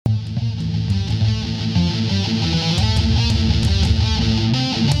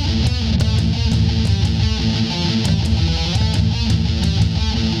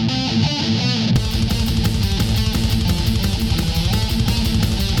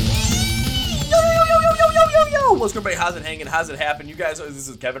what's going on, everybody? How's it hanging? How's it happen? You guys, this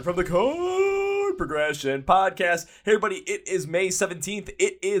is Kevin from the Chord Progression Podcast. Hey, everybody, it is May 17th.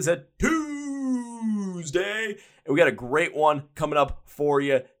 It is a Tuesday, and we got a great one coming up for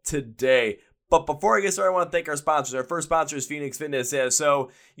you today. But before I get started, I want to thank our sponsors. Our first sponsor is Phoenix Fitness. Yeah,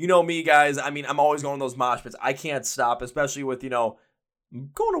 so, you know me, guys. I mean, I'm always going to those mosh pits. I can't stop, especially with, I'm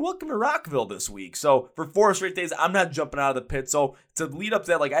going to Welcome to Rockville this week. So for 4 straight days, I'm not jumping out of the pit. So to lead up to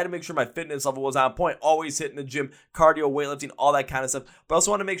that, I had to make sure my fitness level was on point, always hitting the gym, cardio, weightlifting, all that kind of stuff. But I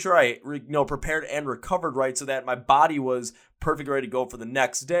also want to make sure I, prepared and recovered right so that my body was perfectly ready to go for the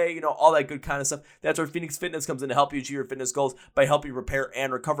next day, all that good kind of stuff. That's where Phoenix Fitness comes in to help you achieve your fitness goals by helping you repair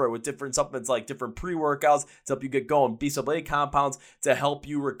and recover with different supplements like different pre-workouts to help you get going, B-sub-A compounds to help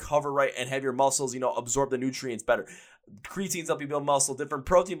you recover right and have your muscles, absorb the nutrients better. Creatines help you build muscle, different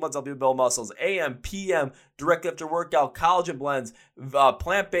protein blends help you build muscles, AM, PM, directly after workout, collagen blends,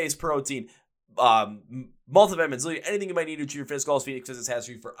 plant-based protein, multivitamins, literally anything you might need to achieve your fitness goals. Phoenix Fitness has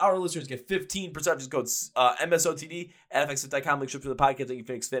for you. For our listeners, get 15% just go MSOTD at FXFit.com. Link ship for the podcast and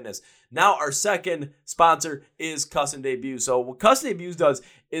Phoenix Fitness. Now, our second sponsor is Custom Debuts. So what Custom Debuts does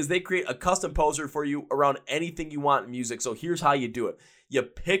is they create a custom poster for you around anything you want in music. So here's how you do it. You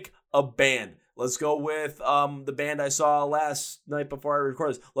pick a band. Let's go with the band I saw last night before I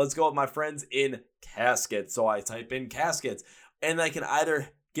record this. Let's go with my friends in Casket. So I type in Caskets, and I can either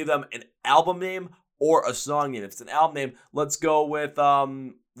give them an album name or a song name. If it's an album name, let's go with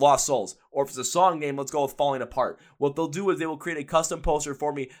Lost Souls. Or if it's a song name, let's go with Falling Apart. What they'll do is they will create a custom poster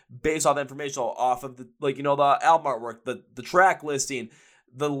for me based off information off of the album artwork, the track listing,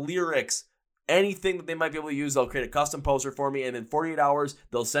 the lyrics. Anything that they might be able to use, they'll create a custom poster for me, and in 48 hours,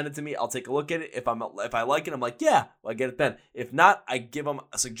 they'll send it to me. I'll take a look at it. If I like it, I'm like, yeah, I get it then. If not, I give them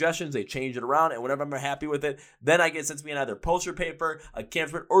suggestions. They change it around, and whenever I'm happy with it, then I get sent to me on either poster paper, a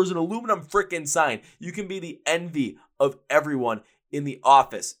canvas print, or as an aluminum frickin' sign. You can be the envy of everyone in the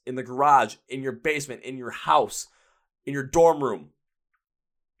office, in the garage, in your basement, in your house, in your dorm room,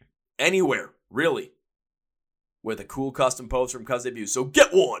 anywhere, really, with a cool custom poster from Custom Debuts. So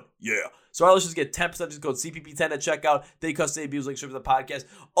get one, yeah. So our listeners get 10% just code CPP10 at checkout. They Custom Debuts, link straight for the podcast.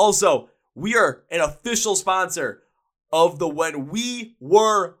 Also, we are an official sponsor of the When We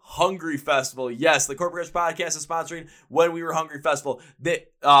Were Hungry Festival. Yes, the Chord Progression Podcast is sponsoring When We Were Hungry Festival.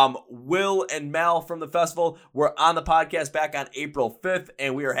 Will and Mal from the festival were on the podcast back on April 5th,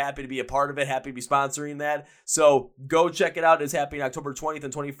 and we are happy to be a part of it, happy to be sponsoring that. So go check it out. It's happening October 20th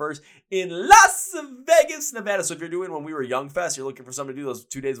and 21st in Las Vegas, Nevada. So if you're doing When We Were Young Fest, you're looking for something to do those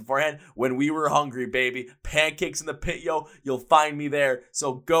 2 days beforehand, When We Were Hungry, baby. Pancakes in the pit, yo. You'll find me there.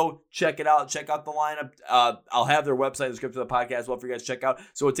 So go check it out. Check out the lineup. I'll have their website in the description of the podcast as well for you guys to check out.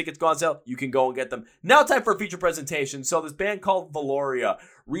 So when tickets go on sale, you can go and get them. Now time for a feature presentation. So this band called Valoria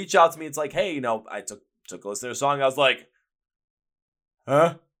reach out to me. It's like, hey, I took a listen to their song. I was like,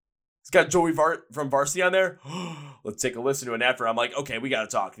 huh? It's got Joey from Varsity on there. Let's take a listen to it after. I'm like, okay, we got to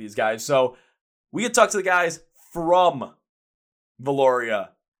talk to these guys. So we get to talk to the guys from Valoria,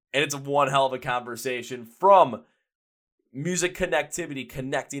 and it's one hell of a conversation from music connectivity,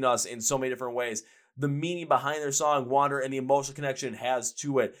 connecting us in so many different ways. The meaning behind their song, Wander, and the emotional connection it has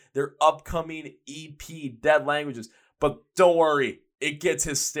to it. Their upcoming EP, Dead Languages. But don't worry, it gets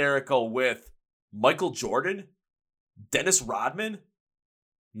hysterical with Michael Jordan, Dennis Rodman,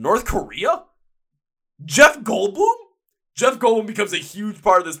 North Korea, Jeff Goldblum. Jeff Goldblum becomes a huge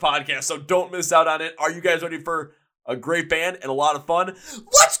part of this podcast, so don't miss out on it. Are you guys ready for a great band and a lot of fun?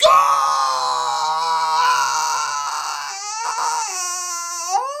 Let's go!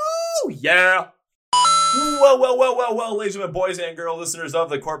 Yeah. Well, ladies and gentlemen, boys and girls, listeners of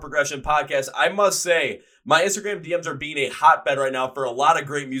the Chord Progression Podcast, I must say, my Instagram DMs are being a hotbed right now for a lot of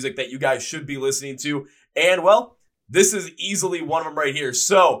great music that you guys should be listening to. And, well, this is easily one of them right here.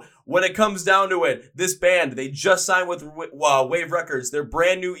 So, when it comes down to it, this band, they just signed with Wave Records. Their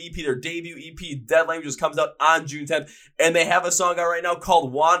brand new EP, their debut EP, Dead Languages, comes out on June 10th. And they have a song out right now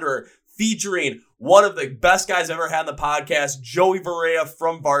called Wanderer, featuring one of the best guys I've ever had on the podcast, Joey Varea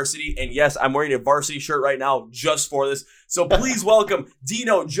from Varsity. And yes, I'm wearing a Varsity shirt right now just for this. So please welcome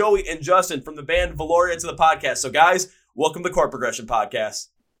Dino, Joey, and Justin from the band Valoria to the podcast. So guys, welcome to the Chord Progression Podcast.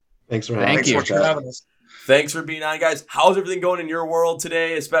 Thanks for having us. Thanks for being on, guys. How's everything going in your world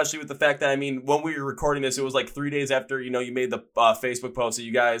today, especially with the fact that, when we were recording this, it was like 3 days after, you made the Facebook post that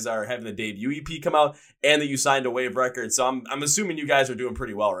you guys are having the debut EP come out and that you signed to Wave Records. So I'm assuming you guys are doing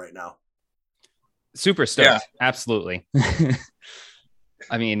pretty well right now. Super stoked. Yeah. Absolutely.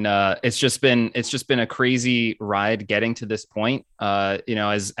 It's just been a crazy ride getting to this point,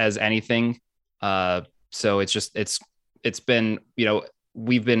 as anything. So it's been,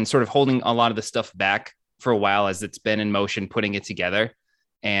 we've been sort of holding a lot of the stuff back for a while as it's been in motion, putting it together,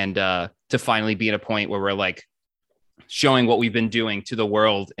 and to finally be at a point where we're like showing what we've been doing to the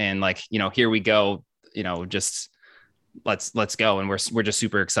world, and like, you know, here we go, you know, just let's go, and we're just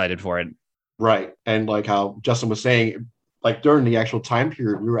super excited for it. Right. And like how Justin was saying, like during the actual time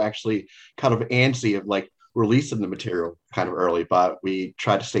period, we were actually kind of antsy of like releasing the material kind of early, but we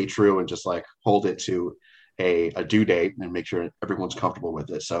tried to stay true and just like hold it to a due date and make sure everyone's comfortable with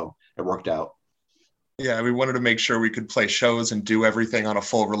it. So it worked out. Yeah, we wanted to make sure we could play shows and do everything on a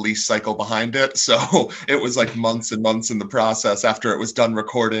full release cycle behind it. So it was like months and months in the process after it was done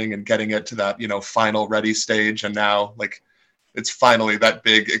recording and getting it to that, you know, final ready stage. And now like it's finally that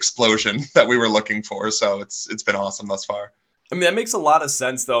big explosion that we were looking for. So it's been awesome thus far. I mean, that makes a lot of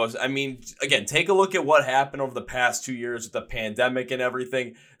sense, though. I mean, again, take a look at what happened over the past 2 years with the pandemic and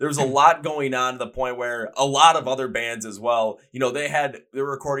everything. There was a lot going on to the point where a lot of other bands as well, you know, they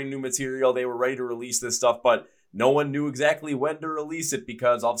were recording new material. They were ready to release this stuff, but no one knew exactly when to release it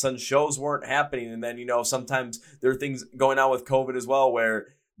because all of a sudden shows weren't happening. And then, you know, sometimes there are things going on with COVID as well where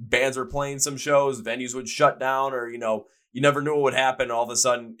bands were playing some shows, venues would shut down, or, you know, you never knew what would happen. All of a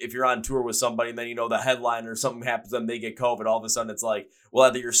sudden, if you're on tour with somebody and then, you know, the headliner or something happens to them, they get COVID, all of a sudden it's like, well,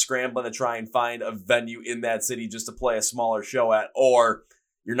 either you're scrambling to try and find a venue in that city just to play a smaller show at, or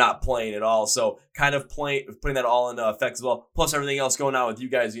you're not playing at all. So kind of putting that all into effect as well. Plus everything else going on with you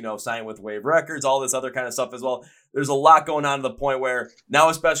guys, you know, signing with Wave Records, all this other kind of stuff as well. There's a lot going on to the point where now,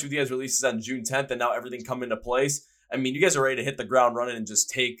 especially with you guys releases on June 10th and now everything come into place, I mean, you guys are ready to hit the ground running and just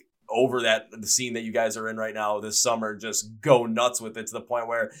take over the scene that you guys are in right now this summer, just go nuts with it to the point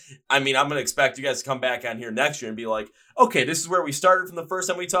where, I mean, I'm going to expect you guys to come back on here next year and be like, okay, this is where we started from the first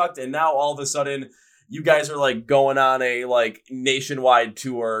time we talked. And now all of a sudden you guys are like going on a like nationwide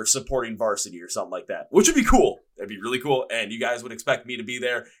tour supporting Varsity or something like that, which would be cool. That'd be really cool. And you guys would expect me to be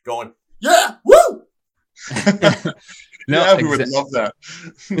there going, yeah, woo. No, yeah, we would love that.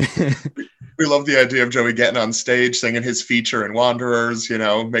 We love the idea of Joey getting on stage, singing his feature in Wanderers, you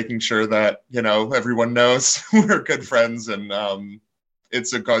know, making sure that, you know, everyone knows we're good friends. And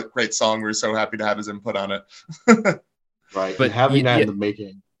it's a great song. We're so happy to have his input on it. Right. But having that in the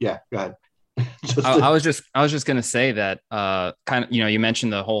making. Yeah, go ahead. I was just going to say that kind of, you know, you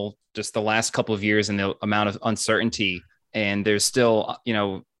mentioned the whole, just the last couple of years and the amount of uncertainty, and there's still, you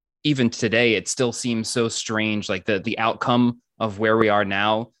know, even today, it still seems so strange. Like the outcome of where we are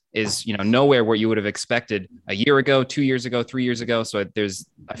now is, you know, nowhere where you would have expected a year ago, 2 years ago, 3 years ago. So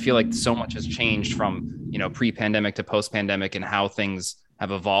I feel like so much has changed from, you know, pre-pandemic to post-pandemic and how things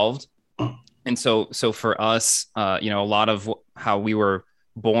have evolved. And so for us, you know, a lot of how we were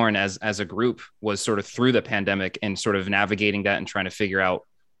born as a group was sort of through the pandemic and sort of navigating that and trying to figure out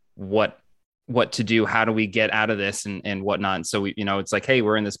what to do, how do we get out of this and whatnot. And so we, you know, it's like, hey,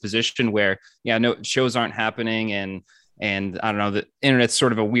 we're in this position where, yeah, no shows aren't happening. And I don't know, the internet's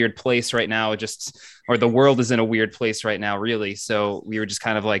sort of a weird place right now, or the world is in a weird place right now, really. So we were just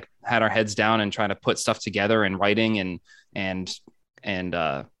kind of like had our heads down and trying to put stuff together and writing and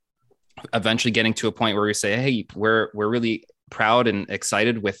eventually getting to a point where we say, hey, we're really proud and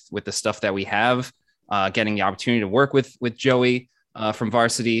excited with the stuff that we have, getting the opportunity to work with Joey from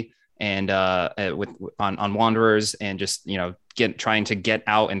Varsity and on Wanderers, and just, you know, trying to get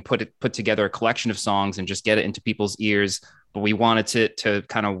out and put together a collection of songs and just get it into people's ears. But we wanted to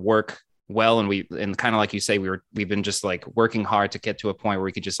kind of work well, and kind of like you say, we've been just like working hard to get to a point where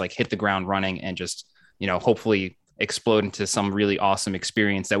we could just like hit the ground running and just, you know, hopefully explode into some really awesome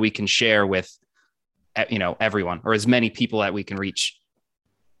experience that we can share with, you know, everyone, or as many people that we can reach.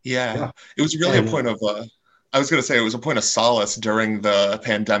 Yeah. It was really a point of I was going to say it was a point of solace during the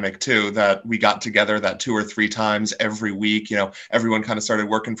pandemic too, that we got together that 2 or 3 times every week. You know, everyone kind of started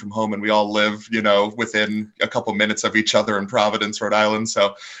working from home and we all live, you know, within a couple minutes of each other in Providence, Rhode Island.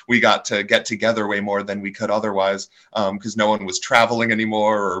 So we got to get together way more than we could otherwise, because no one was traveling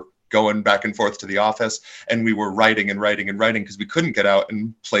anymore or going back and forth to the office, and we were writing because we couldn't get out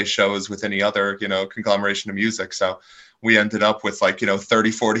and play shows with any other, you know, conglomeration of music. So we ended up with like, you know,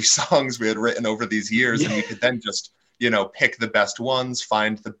 30, 40 songs we had written over these years. And we could then just, you know, pick the best ones,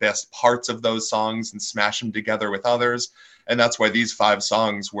 find the best parts of those songs and smash them together with others. And that's why these 5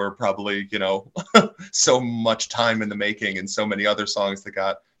 songs were probably, you know, so much time in the making, and so many other songs that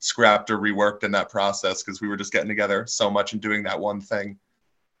got scrapped or reworked in that process, because we were just getting together so much and doing that one thing.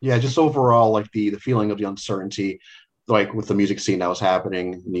 Yeah, just overall, like the feeling of the uncertainty, like with the music scene that was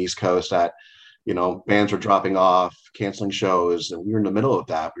happening in the East Coast, that, you know, bands were dropping off, canceling shows, and we were in the middle of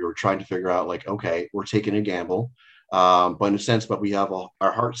that. We were trying to figure out, like, okay, we're taking a gamble, but in a sense, but we have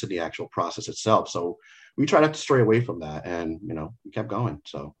our hearts in the actual process itself. So we tried not to stray away from that, and, you know, we kept going.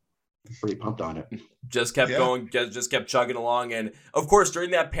 So pretty pumped on it. Just kept going, just kept chugging along. And of course,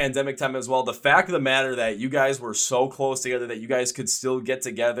 during that pandemic time as well, the fact of the matter that you guys were so close together that you guys could still get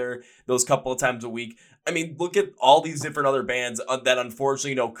together those couple of times a week. I mean, look at all these different other bands that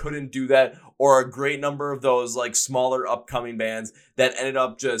unfortunately, couldn't do that, or a great number of those like smaller upcoming bands that ended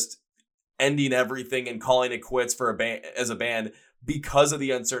up just ending everything and calling it quits for a band as a band because of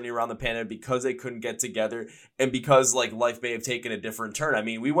the uncertainty around the pandemic, because they couldn't get together, and because like life may have taken a different turn. I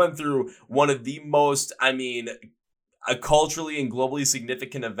mean, we went through one of the most, a culturally and globally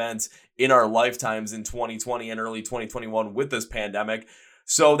significant events in our lifetimes in 2020 and early 2021 with this pandemic.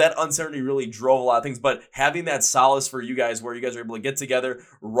 So that uncertainty really drove a lot of things, but having that solace for you guys where you guys are able to get together,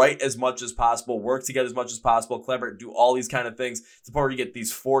 write as much as possible, work together as much as possible, collaborate, do all these kind of things to the point where you get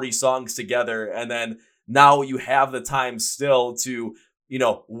these 40 songs together. And then now you have the time still to,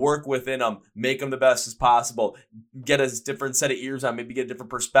 work within them, make them the best as possible, get a different set of ears on, maybe get a different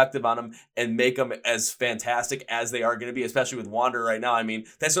perspective on them, and make them as fantastic as they are going to be, especially with Wander right now. I mean,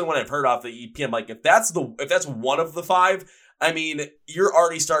 that's the one I've heard off the EP. I'm like, if that's one of the five, I mean, you're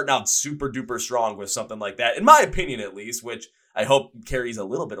already starting out super duper strong with something like that, in my opinion, at least, which I hope carries a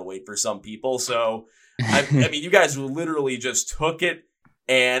little bit of weight for some people. So, I mean, you guys literally just took it,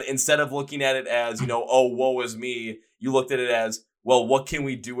 and instead of looking at it as, oh, woe is me, you looked at it as, well, what can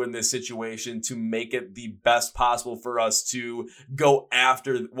we do in this situation to make it the best possible for us to go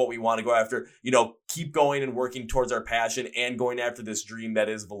after what we want to go after, keep going and working towards our passion and going after this dream that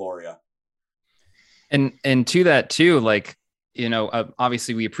is Valoria. And to that too, like,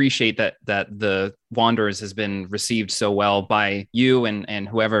 obviously we appreciate that the Wanderers has been received so well by you and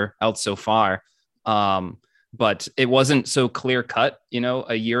whoever else so far. But it wasn't so clear cut,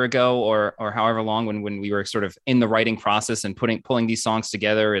 a year ago or however long when we were sort of in the writing process and pulling these songs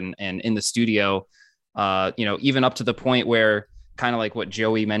together and in the studio, even up to the point where kind of like what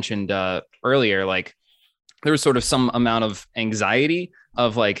Joey mentioned earlier, like there was sort of some amount of anxiety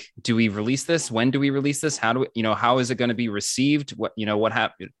of like, do we release this? When do we release this? How do we, how is it going to be received? What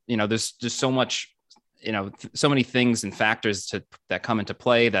happened? There's just so much, so many things and factors that come into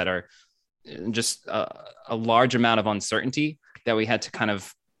play that are just a large amount of uncertainty that we had to kind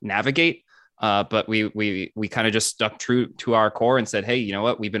of navigate. But we kind of just stuck true to our core and said, hey, you know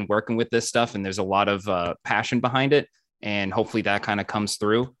what? We've been working with this stuff and there's a lot of passion behind it. And hopefully that kind of comes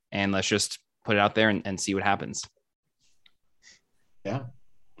through, and let's just put it out there and see what happens. Yeah,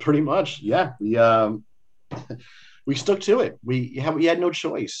 pretty much. Yeah. We stuck to it. We had no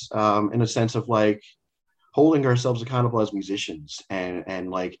choice, in a sense of like holding ourselves accountable as musicians and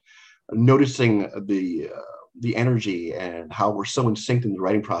like noticing the energy and how we're so in sync in the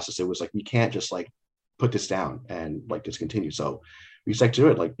writing process. It was like, we can't just like put this down and like discontinue. So we stuck to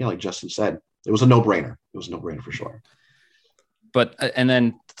it. Like, like Justin said, it was a no-brainer. It was a no-brainer for sure. But, and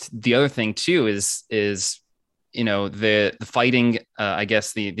then the other thing too is, the fighting, I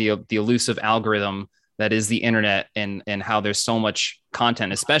guess the elusive algorithm that is the internet and how there's so much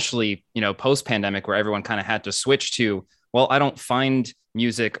content, especially, post pandemic, where everyone kind of had to switch to, well, I don't find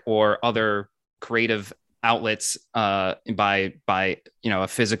music or other creative outlets by a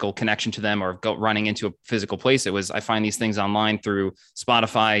physical connection to them or running into a physical place. It was, I find these things online through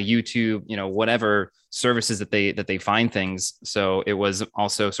Spotify, YouTube, whatever services that they find things. So it was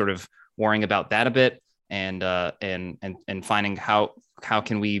also sort of worrying about that a bit and finding how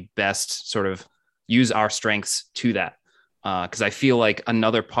can we best sort of use our strengths to that. Because I feel like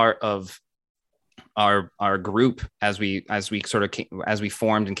another part of our group as we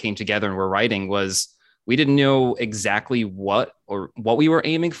formed and came together and were writing was we didn't know exactly what we were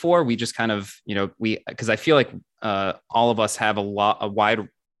aiming for. We just kind of, because I feel like all of us have a wide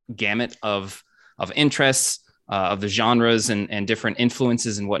gamut of interests, of the genres and different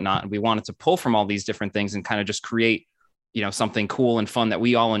influences and whatnot. And we wanted to pull from all these different things and kind of just create, something cool and fun that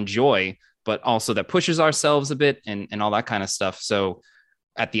we all enjoy, but also that pushes ourselves a bit and all that kind of stuff. So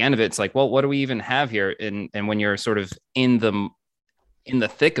at the end of it, it's like, well, what do we even have here? And when you're sort of in the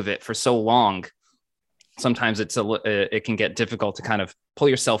thick of it for so long, sometimes it can get difficult to kind of pull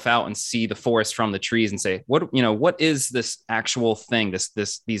yourself out and see the forest from the trees and say, what is this actual thing?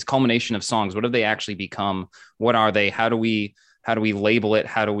 These culmination of songs, what have they actually become? What are they? How do we label it?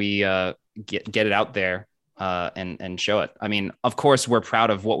 How do we get it out there and show it? I mean, of course, we're proud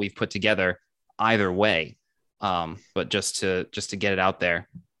of what we've put together either way. But just to get it out there.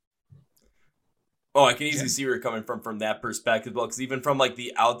 Oh, I can easily see where you're coming from that perspective, because even from like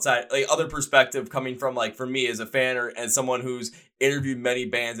the outside, like other perspective coming from like for me as a fan or as someone who's interviewed many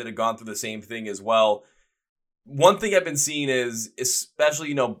bands that have gone through the same thing as well. One thing I've been seeing is,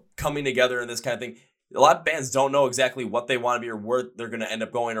 especially, coming together in this kind of thing, a lot of bands don't know exactly what they want to be or where they're going to end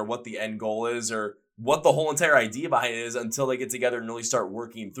up going or what the end goal is or what the whole entire idea behind it is until they get together and really start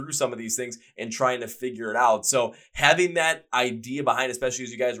working through some of these things and trying to figure it out. So having that idea behind, especially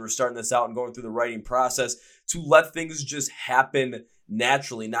as you guys were starting this out and going through the writing process, to let things just happen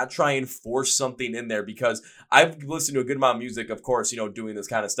naturally, not try and force something in there, because I've listened to a good amount of music, of course, doing this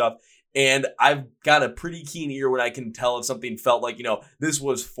kind of stuff. And I've got a pretty keen ear when I can tell if something felt like, this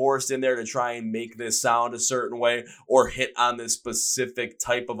was forced in there to try and make this sound a certain way or hit on this specific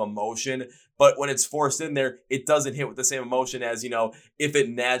type of emotion. But when it's forced in there, it doesn't hit with the same emotion as, if it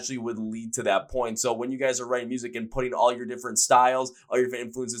naturally would lead to that point. So when you guys are writing music and putting all your different styles, all your different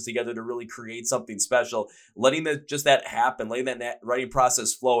influences together to really create something special, letting that happen, letting that writing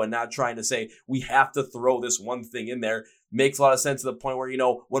process flow and not trying to say, we have to throw this one thing in there, makes a lot of sense to the point where,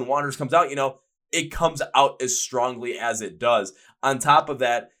 when Wanderers comes out, it comes out as strongly as it does. On top of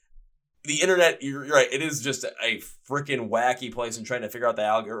that, the internet, you're right, it is just a freaking wacky place, and trying to figure out the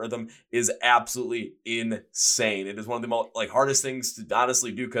algorithm is absolutely insane. It is one of the most hardest things to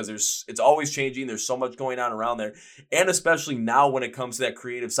honestly do, because it's always changing. There's so much going on around there. And especially now when it comes to that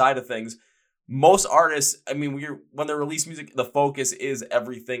creative side of things, most artists, when they release music, the focus is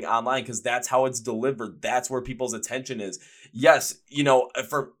everything online, because that's how it's delivered. That's where people's attention is. Yes,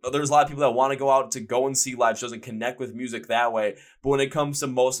 there's a lot of people that want to go out to go and see live shows and connect with music that way. But when it comes to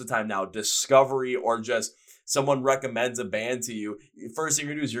most of the time now, discovery or just someone recommends a band to you, first thing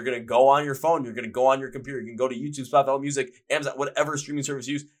you're going to do is you're going to go on your phone, you're going to go on your computer, you can go to YouTube, Spotify Music, Amazon, whatever streaming service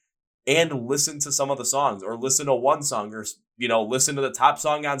you use, and listen to some of the songs, or listen to one song, or listen to the top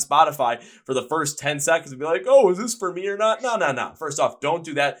song on Spotify for the first 10 seconds and be like, oh, is this for me or not? No. First off, don't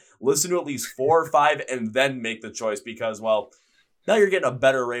do that. Listen to at least 4 or 5 and then make the choice, because, well, now you're getting a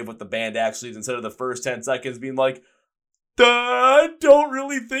better rave with the band actually, instead of the first 10 seconds being like, I don't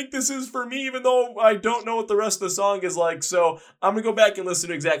really think this is for me, even though I don't know what the rest of the song is like. So I'm going to go back and listen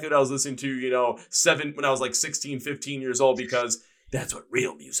to exactly what I was listening to, when I was 16, 15 years old, because that's what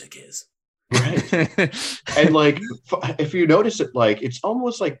real music is. Right. And if you notice it, it's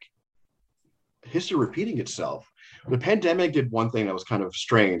almost like history repeating itself. The pandemic did one thing that was kind of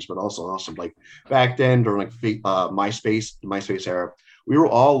strange, but also awesome. Back then, during the MySpace era, we were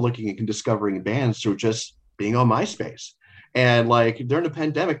all looking and discovering bands through just being on MySpace. And during the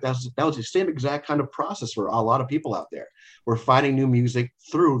pandemic, that was the same exact kind of process for a lot of people out there. We're finding new music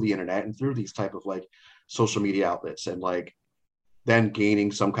through the internet and through these type of social media outlets, and then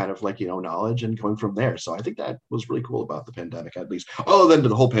gaining some kind of knowledge and going from there. So I think that was really cool about the pandemic, at least, other than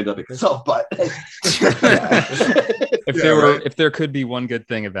the whole pandemic itself. But if there could be one good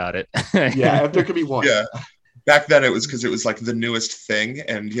thing about it, if there could be one. Yeah. Back then it was because it was the newest thing,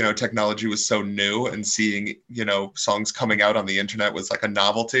 and technology was so new, and seeing songs coming out on the internet was a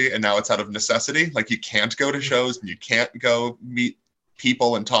novelty, and now it's out of necessity. You can't go to shows and you can't go meet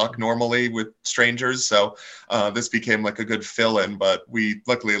people and talk normally with strangers, so this became a good fill-in. But we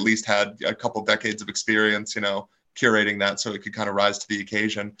luckily at least had a couple decades of experience curating that, so it could kind of rise to the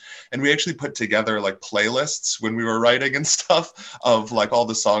occasion. And we actually put together playlists when we were writing and stuff of all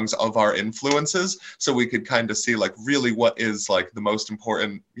the songs of our influences, so we could kind of see really what is the most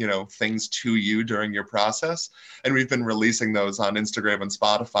important things to you during your process. And we've been releasing those on Instagram and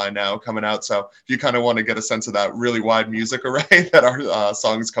Spotify now, coming out. So if you kind of want to get a sense of that really wide music array that our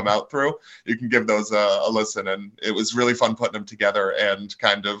songs come out through, you can give those a listen. And it was really fun putting them together and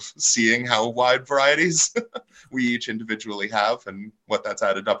kind of seeing how wide varieties we each individually have and what that's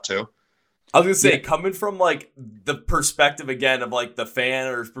added up to. I was gonna say, coming from the perspective again of the fan,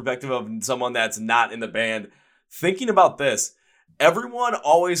 or perspective of someone that's not in the band, thinking about this, everyone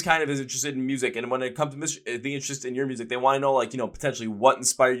always kind of is interested in music, and when it comes to the interest in your music, they want to know potentially what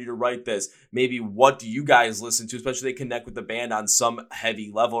inspired you to write this, maybe what do you guys listen to, especially they connect with the band on some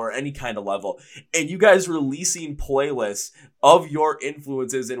heavy level or any kind of level. And you guys releasing playlists of your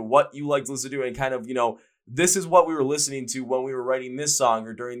influences and what you like to listen to, and kind of this is what we were listening to when we were writing this song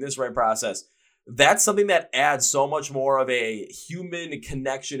or during this writing process. That's something that adds so much more of a human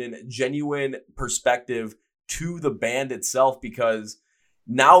connection and genuine perspective to the band itself, because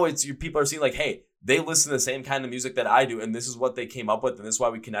now people are seeing hey, they listen to the same kind of music that I do, and this is what they came up with, and this is why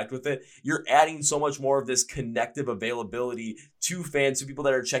we connect with it. You're adding so much more of this connective availability to fans, to people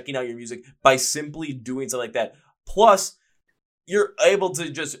that are checking out your music, by simply doing something like that. Plus, you're able to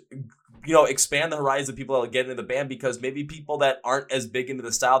just expand the horizon of people that will get into the band, because maybe people that aren't as big into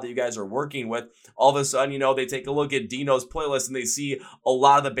the style that you guys are working with, all of a sudden, they take a look at Dino's playlist and they see a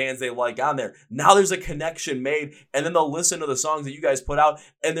lot of the bands they like on there. Now there's a connection made, and then they'll listen to the songs that you guys put out,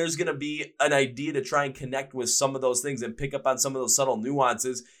 and there's going to be an idea to try and connect with some of those things and pick up on some of those subtle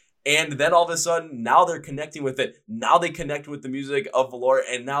nuances. And then all of a sudden, now they're connecting with it. Now they connect with the music of Valor,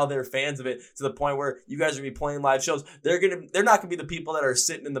 and now they're fans of it to the point where you guys are going to be playing live shows. They're not going to be the people that are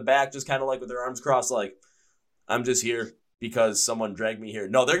sitting in the back just kind of like with their arms crossed like, I'm just here because someone dragged me here.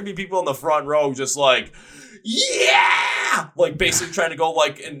 No, they're going to be people in the front row just like, yeah! Like basically trying to go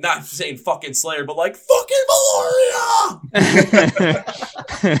like, and not saying fucking Slayer, but like, fucking Valoria!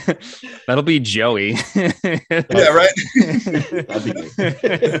 That'll be Joey. Yeah, right. That'd be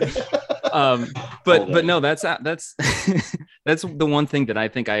great. But no, that's that's the one thing that I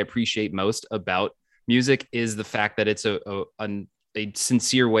think I appreciate most about music is the fact that it's a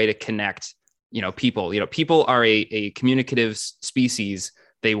sincere way to connect. People. People are a communicative species.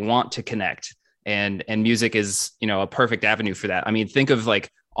 They want to connect, and music is a perfect avenue for that. I mean, think of like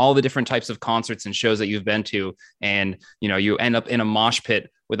all the different types of concerts and shows that you've been to, and you end up in a mosh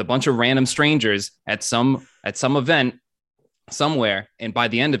pit with a bunch of random strangers at some event somewhere, and by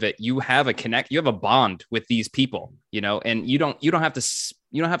the end of it you have a bond with these people, and you don't have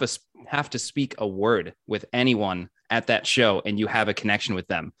to speak a word with anyone at that show, and you have a connection with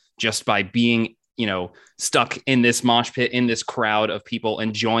them just by being stuck in this mosh pit, in this crowd of people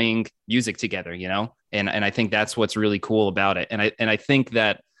enjoying music together, and I think that's what's really cool about it. And I think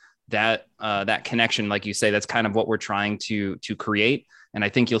that connection, like you say, that's kind of what we're trying to create. And I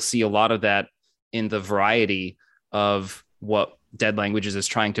think you'll see a lot of that in the variety of what Dead Languages is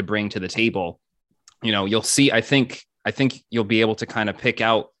trying to bring to the table. You'll see, I think you'll be able to kind of pick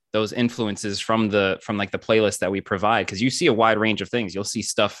out those influences from the playlist that we provide, because you see a wide range of things. You'll see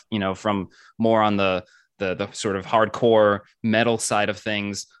stuff, from more on the sort of hardcore metal side of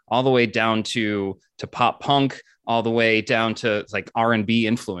things, all the way down to pop punk, all the way down to like R&B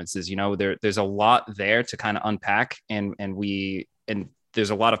influences. There's a lot there to kind of unpack, and there's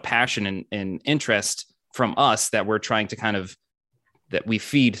a lot of passion and interest from us that we're trying to that we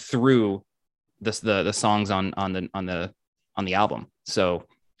feed through the songs on the album. So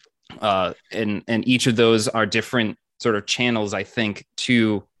and each of those are different sort of channels, I think,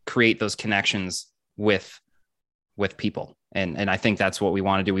 to create those connections with people. And I think that's what we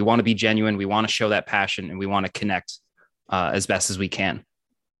want to do. We want to be genuine. We want to show that passion, and we want to connect as best as we can.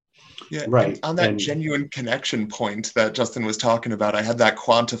 Yeah, right. On that genuine connection point that Justin was talking about, I had that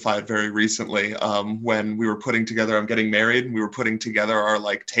quantified very recently when we were putting together, I'm getting married, and we were putting together our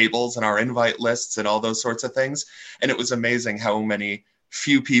like tables and our invite lists and all those sorts of things. And it was amazing how many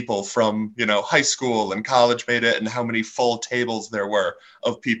few people from high school and college made it, and how many full tables there were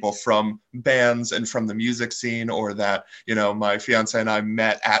of people from bands and from the music scene, or that my fiance and I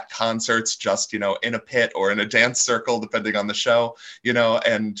met at concerts just in a pit or in a dance circle depending on the show,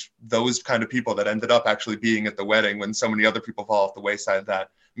 and those kind of people that ended up actually being at the wedding when so many other people fall off the wayside.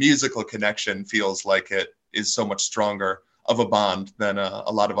 That musical connection feels like it is so much stronger of a bond than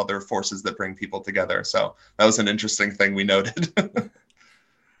a lot of other forces that bring people together. So that was an interesting thing we noted.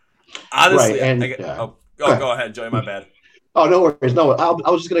 Honestly, right, and, go ahead, Joey. My bad. Oh, no worries. No, I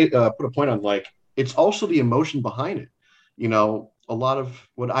was just going to put a point on, like, it's also the emotion behind it. A lot of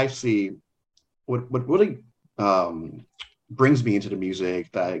what I see, what really brings me into the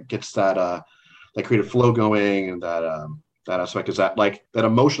music, that gets that creative flow going, and that aspect is that, like, that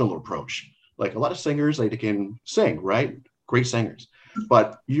emotional approach. Like, a lot of singers, they can sing, right? Great singers.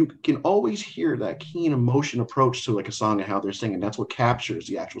 But you can always hear that keen emotion approach to like a song and how they're singing. That's what captures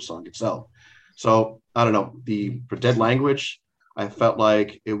the actual song itself. So I don't know, for Dead Language, I felt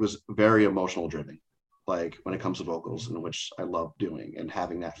like it was very emotional driven, like when it comes to vocals, in which I love doing and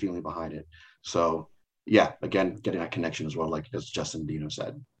having that feeling behind it. So yeah, again, getting that connection as well, like as Justin Dino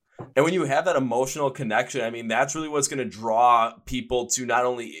said. And when you have that emotional connection, I mean, that's really what's going to draw people to not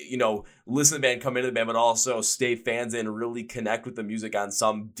only, listen to the band, come into the band, but also stay fans and really connect with the music on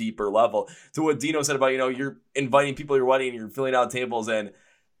some deeper level. To what Dino said about, you're inviting people to your wedding, you're filling out tables, and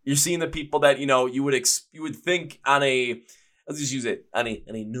you're seeing the people that, you would think on a, let's just use it, on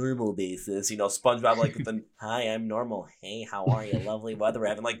a normal basis, SpongeBob, like with the, hi, I'm normal. Hey, how are you? Lovely weather we're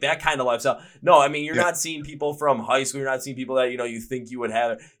having, like that kind of lifestyle. No, I mean, you're not seeing people from high school. You're not seeing people that, you think you would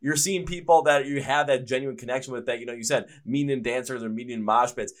have. You're seeing people that you have that genuine connection with, that, you said, meeting in dancers or meeting in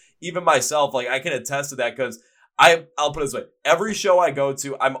mosh pits. Even myself, like, I can attest to that, because I'll put it this way. Every show I go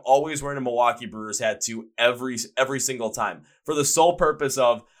to, I'm always wearing a Milwaukee Brewers hat too, every single time, for the sole purpose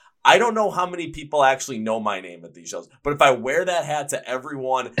of, I don't know how many people actually know my name at these shows, but if I wear that hat to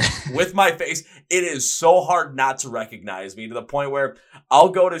everyone with my face, it is so hard not to recognize me, to the point where I'll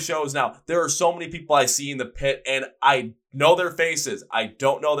go to shows now. There are so many people I see in the pit, and I know their faces. I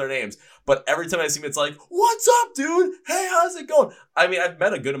don't know their names, but every time I see them, it's like, what's up, dude? Hey, how's it going? I mean, I've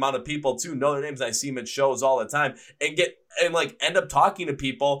met a good amount of people too, know their names. I see them at shows all the time and get and like end up talking to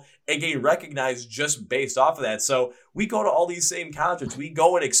people and getting recognized just based off of that. So we go to all these same concerts. We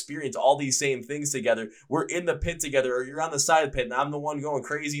go and experience all these same things together. We're in the pit together, or you're on the side of the pit and I'm the one going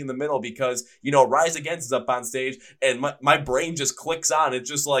crazy in the middle because, you know, Rise Against is up on stage and my brain just clicks on. It's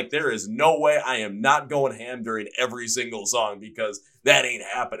just like, there is no way I am not going ham during every single song because that ain't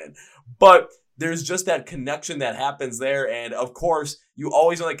happening. But there's just that connection that happens there. And of course, you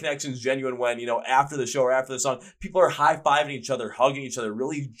always know that connection's genuine when, you know, after the show or after the song, people are high-fiving each other, hugging each other,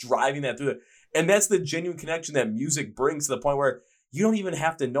 really driving that through it. And that's the genuine connection that music brings to the point where you don't even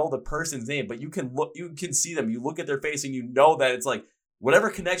have to know the person's name, but you can see them. You look at their face and you know that it's like, whatever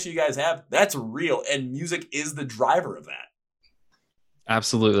connection you guys have, that's real. And music is the driver of that.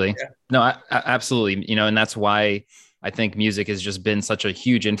 Absolutely. Yeah. No, absolutely. You know, and that's why I think music has just been such a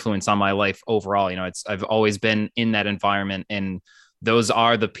huge influence on my life overall. You know, I've always been in that environment, and those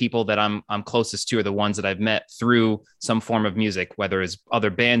are the people that I'm closest to, are the ones that I've met through some form of music, whether it's other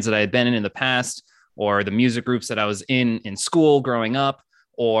bands that I had been in the past, or the music groups that I was in school growing up,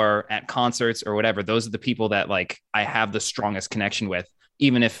 or at concerts or whatever. Those are the people that like I have the strongest connection with,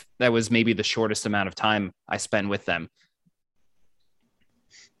 even if that was maybe the shortest amount of time I spend with them.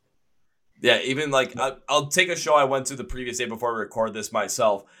 Yeah, even like I'll take a show I went to the previous day before I record this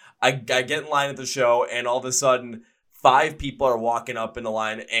myself. I get in line at the show, and all of a sudden, 5 people are walking up in the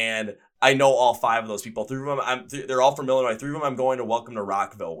line, and I know all 5 of those people. 3 of them, they're all from Illinois. 3 of them I'm going to Welcome to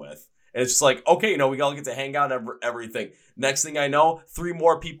Rockville with. And it's just like, okay, you know, we all get to hang out and everything. Next thing I know, 3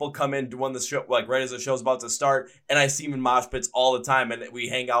 more people come in when the show, like right as the show's about to start, and I see them in mosh pits all the time, and we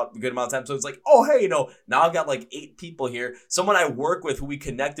hang out a good amount of time. So it's like, oh, hey, you know, now I've got like 8 people here. Someone I work with who we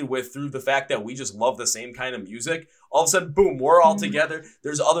connected with through the fact that we just love the same kind of music. All of a sudden, boom, we're all together.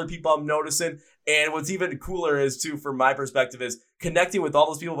 There's other people I'm noticing. And what's even cooler is, too, from my perspective, is connecting with all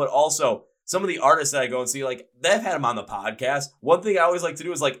those people, but also some of the artists that I go and see, like, they've had them on the podcast. One thing I always like to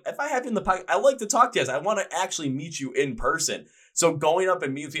do is, like, if I have you in the podcast, I like to talk to you guys. I want to actually meet you in person. So going up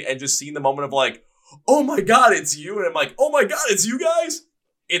and meeting you and just seeing the moment of, like, oh, my God, it's you. And I'm like, oh, my God, it's you guys.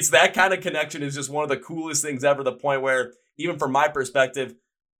 It's that kind of connection is just one of the coolest things ever, the point where, even from my perspective,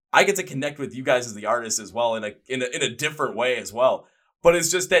 I get to connect with you guys as the artists as well in a different way as well. But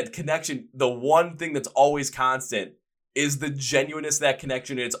it's just that connection. The one thing that's always constant is the genuineness of that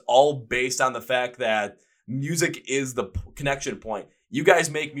connection. It's all based on the fact that music is the connection point. You guys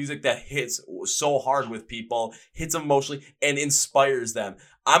make music that hits so hard with people, hits them emotionally, and inspires them.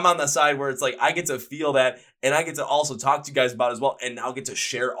 I'm on the side where it's like I get to feel that, and I get to also talk to you guys about it as well, and now get to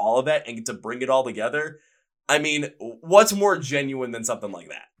share all of that and get to bring it all together. I mean, what's more genuine than something like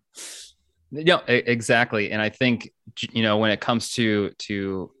that? No, exactly. And I think, you know, when it comes to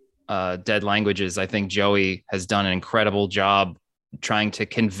Dead Languages, I think Joey has done an incredible job trying to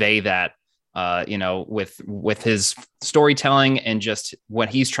convey that, you know, with his storytelling and just what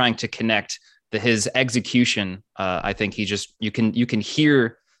he's trying to connect, his execution. I think you can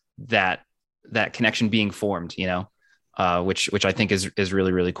hear that connection being formed, you know, which I think is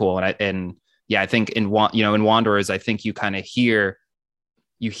really, really cool. And I think in Wanderers, I think you kind of hear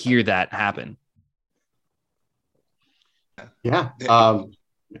that happen. Yeah. Go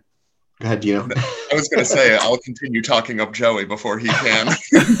ahead, Dino. I was going to say, I'll continue talking up Joey before he can.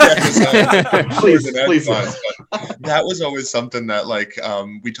 Please. But that was always something that, like,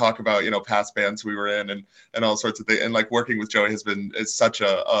 we talk about, you know, past bands we were in and all sorts of things. And, like, working with Joey is such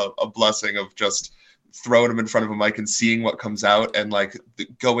a blessing of just throwing him in front of a mic and seeing what comes out, and like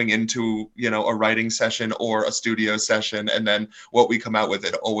going into, you know, a writing session or a studio session, and then what we come out with,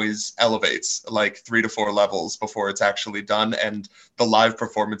 it always elevates like 3 to 4 levels before it's actually done. And the live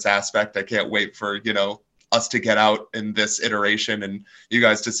performance aspect, I can't wait for, you know, us to get out in this iteration and you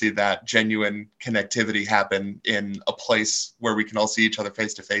guys to see that genuine connectivity happen in a place where we can all see each other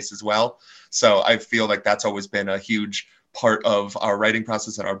face to face as well. So I feel like that's always been a huge part of our writing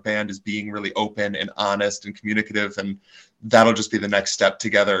process, and our band is being really open and honest and communicative, and that'll just be the next step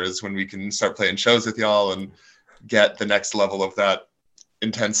together, is when we can start playing shows with y'all and get the next level of that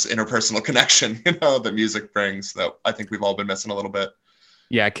intense interpersonal connection, you know, that music brings, that I think we've all been missing a little bit.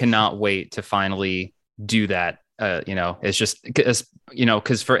 Yeah, I cannot wait to finally do that. You know, it's just, you know,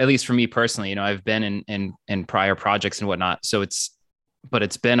 because for, at least for me personally, you know, I've been in prior projects and whatnot, so it's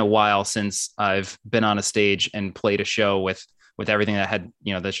been a while since I've been on a stage and played a show with everything that had,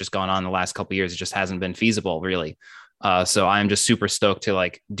 you know, that's just gone on the last couple of years. It just hasn't been feasible, really. So I'm just super stoked to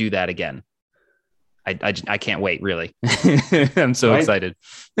like do that again. I can't wait, really. I'm so excited.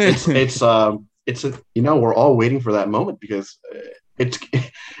 It's you know, we're all waiting for that moment, because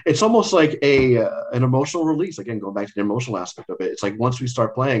it's almost like an emotional release. Again, going back to the emotional aspect of it, it's like once we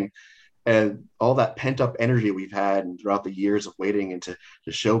start playing, and all that pent up energy we've had and throughout the years of waiting and to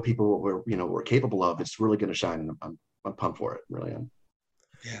show people what we're capable of, it's really going to shine. And I'm pumped for it. Really am.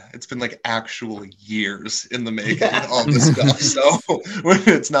 Yeah, it's been like actual years in the making, all this stuff. So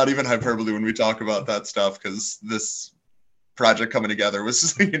it's not even hyperbole when we talk about that stuff, because this project coming together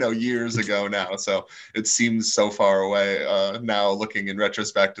was, years ago now. So it seems so far away now, looking in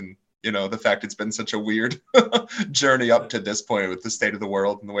retrospect, and the fact it's been such a weird journey up to this point with the state of the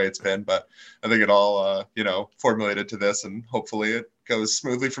world and the way it's been. But I think it all, formulated to this, and hopefully it goes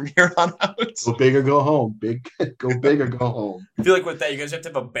smoothly from here on out. Go big or go home. Go big or go home. I feel like with that, you guys have to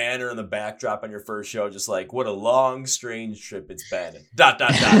have a banner in the backdrop on your first show, just like, what a long, strange trip it's been. ...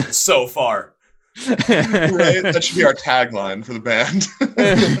 so far. Right? That should be our tagline for the band.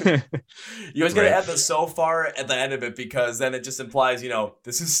 You guys gotta add the "so far" at the end of it, because then it just implies,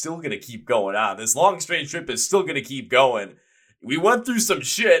 this is still gonna keep going on. This long, strange trip is still gonna keep going. We went through some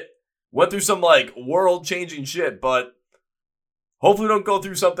shit, went through some like world-changing shit, but hopefully we don't go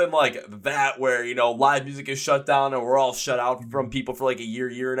through something like that where, live music is shut down and we're all shut out from people for like a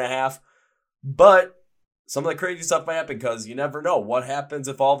year and a half. But some of the crazy stuff might happen, because you never know what happens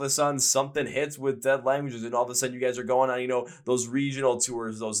if all of a sudden something hits with Dead Languages and all of a sudden you guys are going on, those regional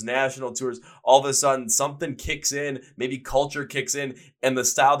tours, those national tours. All of a sudden something kicks in, maybe culture kicks in, and the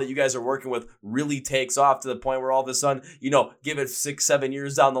style that you guys are working with really takes off to the point where all of a sudden, give it 6-7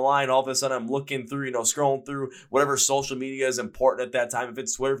 years down the line, all of a sudden I'm looking through, scrolling through whatever social media is important at that time. If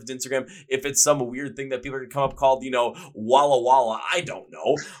it's Twitter, if it's Instagram, if it's some weird thing that people are going to come up called, Walla Walla, I don't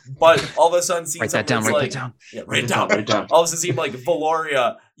know. But all of a sudden seeing write that down. Yeah, write it down. All of a sudden seem like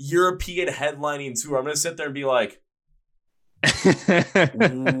Valoria, European headlining tour. I'm going to sit there and be like,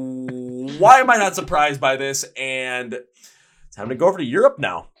 why am I not surprised by this? And time to go over to Europe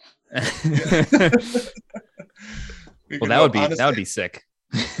now. Well, that would be sick.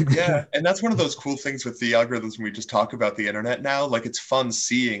 Yeah, and that's one of those cool things with the algorithms when we just talk about the internet now. Like, it's fun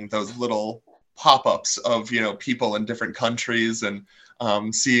seeing those little pop-ups of people in different countries, and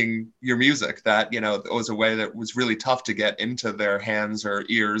seeing your music that it was a way that was really tough to get into their hands or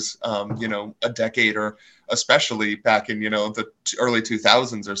ears a decade, or especially back in the early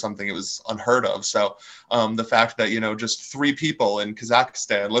 2000s or something. It was unheard of. So the fact that just 3 people in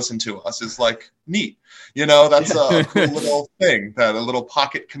Kazakhstan listen to us is like neat. That's a cool little thing, that a little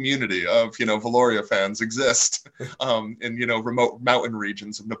pocket community of Valoria fans exist in remote mountain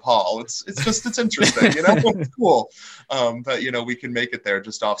regions of Nepal. It's interesting. It's cool that we can make it there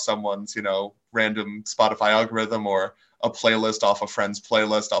just off someone's random Spotify algorithm, or a playlist off a friend's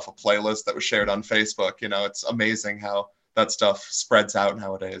playlist, off a playlist that was shared on Facebook. It's amazing how that stuff spreads out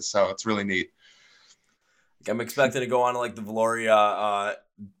nowadays. So it's really neat. I'm expecting to go on to like the Valoria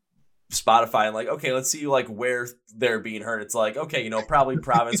Spotify and like, okay, let's see like where they're being heard. It's like, okay, probably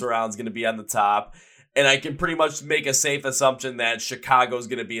Province Around is going to be on the top. And I can pretty much make a safe assumption that Chicago is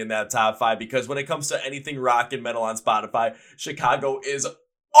going to be in that top 5, because when it comes to anything rock and metal on Spotify, Chicago is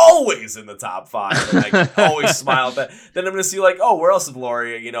always in the top 5. And I always smile at that. Then I'm going to see like, oh, where else is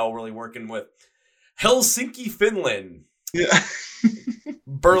Valoria, really working with? Helsinki, Finland. Yeah.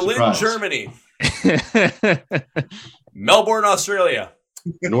 Berlin, Germany. Melbourne, Australia.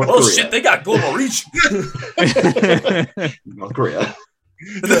 North Korea. Shit, they got global reach. North Korea.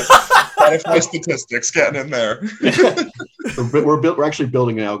 Spotify statistics getting in there. We're actually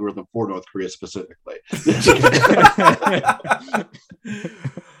building an algorithm for North Korea specifically.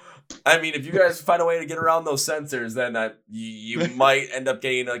 I mean, if you guys find a way to get around those censors, then you might end up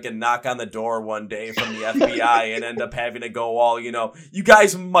getting like a knock on the door one day from the FBI and end up having to go all, you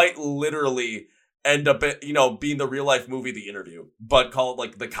guys might literally end up, being the real life movie, The Interview, but call it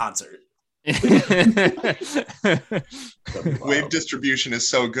like The Concert. Wave distribution is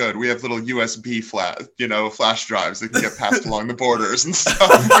so good. We have little USB flash drives that can get passed along the borders and stuff.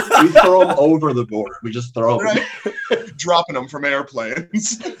 We throw them over the border. We just throw them. Right? Dropping them from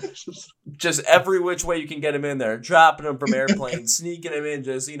airplanes. Just every which way you can get them in there. Dropping them from airplanes, sneaking them in,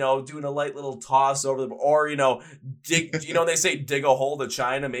 just, doing a light little toss over them. Or, dig, they say dig a hole to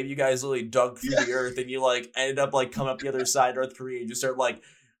China. Maybe you guys really dug through the earth and you like ended up like coming up the other side, North Korea, and you start like,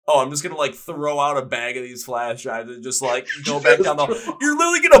 oh, I'm just going to like throw out a bag of these flash drives and just like go back down the... You're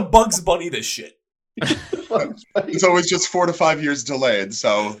literally going to Bugs Bunny this shit. It's always just 4 to 5 years delayed,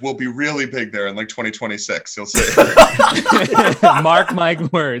 so we'll be really big there in like 2026. You'll see. Mark my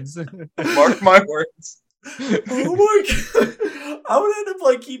words. Mark my words. Oh my god! I'm gonna end up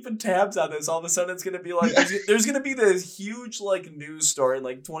like keeping tabs on this. All of a sudden, it's gonna be like there's gonna be this huge like news story in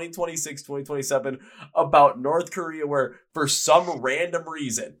like 2026, 2027 about North Korea, where for some random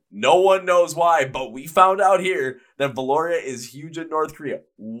reason, no one knows why, but we found out here that Valoria is huge in North Korea.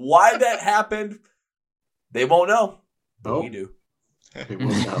 Why that happened, they won't know. But we do. They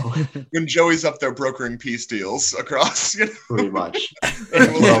won't know. When Joey's up there brokering peace deals across, Pretty much.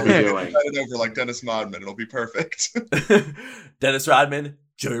 and we'll I'll be doing. it over like Dennis Rodman. It'll be perfect. Dennis Rodman,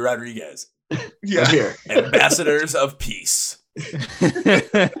 Joey Rodriguez, Yeah. Here. ambassadors of peace.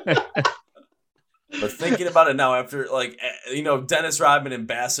 But thinking about it now, after Dennis Rodman,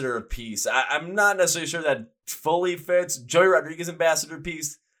 ambassador of peace, I'm not necessarily sure that fully fits. Joey Rodriguez, ambassador of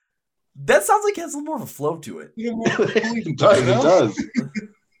peace. That sounds like it has a little more of a flow to it. It does.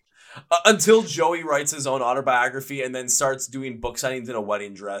 Until Joey writes his own autobiography and then starts doing book signings in a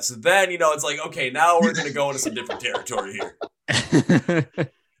wedding dress. Then, it's like, okay, now we're going to go into some different territory here.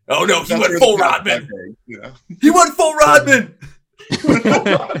 Oh, no, he went full Rodman. He went full Rodman.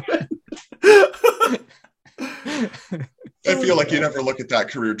 I feel like you never look at that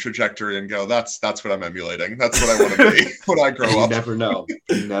career trajectory and go, that's what I'm emulating. That's what I want to be when I grow up. You never know.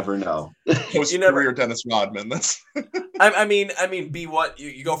 You never know. Post-career Dennis Rodman. That's. I mean, be what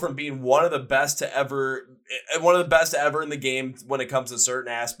you go from being one of the best to ever in the game when it comes to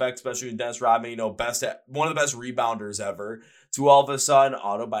certain aspects, especially Dennis Rodman. One of the best rebounders ever. To all of a sudden,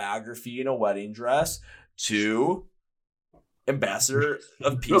 autobiography in a wedding dress. To ambassador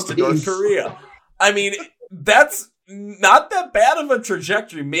of peace to North Korea. I mean, that's not that bad of a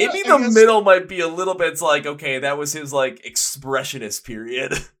trajectory. Maybe the middle might be a little bit. It's like, okay, that was his like expressionist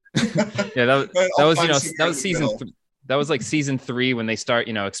period. Yeah, that was season. That was like season 3 when they start,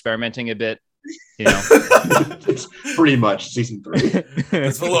 experimenting a bit. It's pretty much season 3.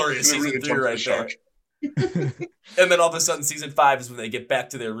 It's Valoria season 3 right there. And then all of a sudden, season 5 is when they get back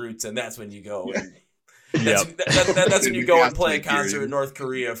to their roots, and that's when you go. And that's when you go and play a concert in North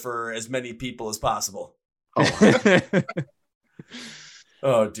Korea for as many people as possible.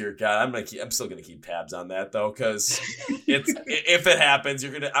 Oh dear God, I'm still gonna keep tabs on that though, because if it happens,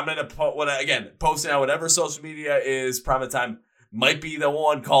 I'm gonna posting on whatever social media is prime time. Might be the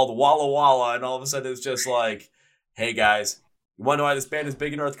one called Walla Walla, and all of a sudden it's just like, hey guys, you want to know why this band is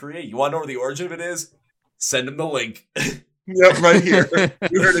big in North Korea? You want to know where the origin of it is? Send them the link. Yep, right here.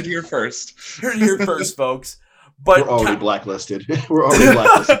 You heard it here first. Heard it here first, folks. But we're already blacklisted. We're already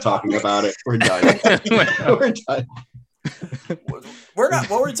blacklisted talking about it. We're done. We're done. We're not.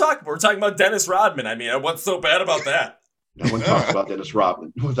 What were we talking about? We're talking about Dennis Rodman. I mean, what's so bad about that? No one talks about Dennis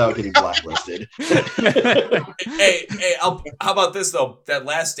Rodman without getting blacklisted. Hey, how about this though? That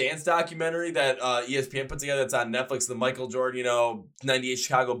Last Dance documentary that ESPN put together that's on Netflix, the Michael Jordan, 98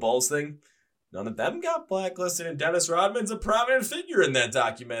 Chicago Bulls thing. None of them got blacklisted, and Dennis Rodman's a prominent figure in that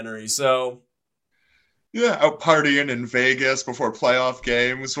documentary. So. Yeah, out partying in Vegas before playoff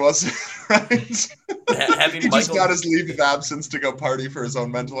games, was it, right? He just got his leave of absence to go party for his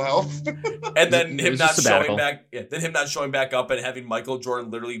own mental health. And then him not showing back. Yeah, then him not showing back up and having Michael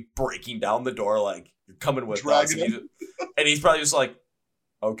Jordan literally breaking down the door like, you're coming with us. And he's probably just like,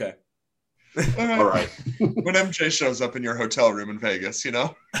 okay. All right. When MJ shows up in your hotel room in Vegas, you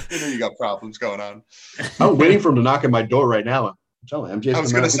got problems going on. I'm waiting for him to knock at my door right now. I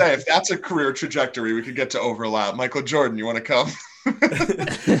was going to say, if that's a career trajectory, we could get to overlap. Michael Jordan, you want to come?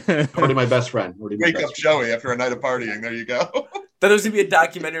 Already my best friend. Wake up Joey after a night of partying. There you go. Then there's going to be a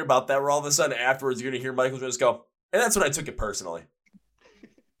documentary about that where all of a sudden afterwards you're going to hear Michael Jordan just go, and that's when I took it personally.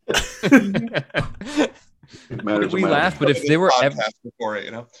 We laugh, but if there were ever... before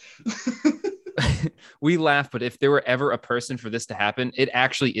it, we laugh, but if there were ever a person for this to happen, it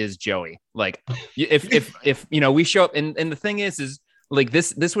actually is Joey. Like if we show up and the thing is like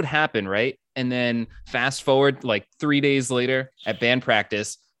this would happen, right? And then fast forward like 3 days later at band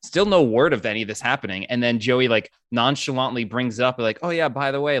practice, still no word of any of this happening. And then Joey like nonchalantly brings up like, oh yeah,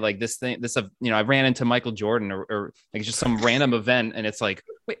 by the way, like I ran into Michael Jordan or like just some random event. And it's like,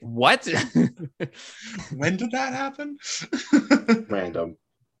 wait, what? When did that happen? Random.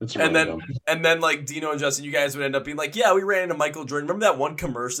 And then like Dino and Justin, you guys would end up being like, yeah, we ran into Michael Jordan. Remember that one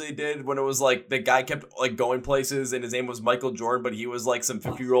commercial they did when it was like the guy kept like going places and his name was Michael Jordan, but he was like some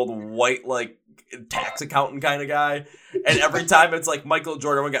 50-year-old white like tax accountant kind of guy. And every time it's like Michael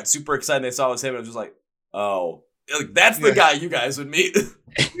Jordan, everyone got super excited. They saw it was him. And it was just like, oh, Like, that's the guy you guys would meet.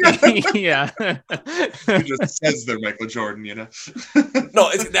 Yeah. He just says they're Michael Jordan, you know. No,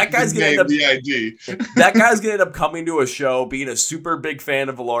 that guy's gonna end up the ID. That guy's gonna end up coming to a show, being a super big fan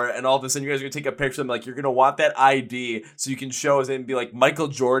of Valora, and all of a sudden you guys are gonna take a picture of him. Like, you're gonna want that ID so you can show us and be like, Michael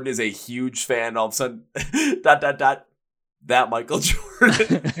Jordan is a huge fan. And all of a sudden, ... that Michael Jordan.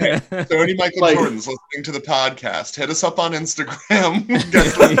 So any Michael Jordans listening to the podcast, hit us up on Instagram.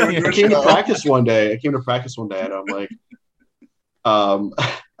 I came to practice one day, and I'm like, I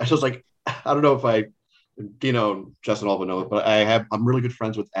was like, I don't know if Dino and Justin all know it, but I'm really good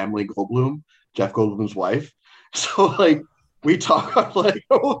friends with Emily Goldblum, Jeff Goldblum's wife. So like we talk on like a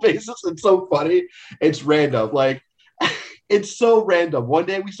normal basis. It's so funny. It's random. Like it's so random. One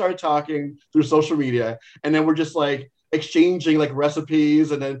day we started talking through social media, and then we're just like exchanging like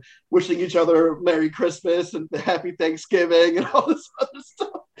recipes and then wishing each other Merry Christmas and Happy Thanksgiving and all this other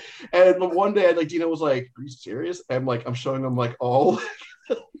stuff. And one day, like, Dino was like, "Are you serious?" And I'm showing him like all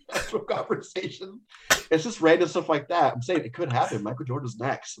actual conversation. It's just random stuff like that. I'm saying it could happen. Michael Jordan's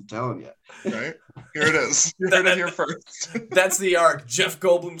next. I'm telling you. Right here it is. You heard it here first. That's the arc. Jeff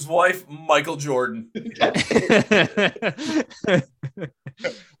Goldblum's wife, Michael Jordan.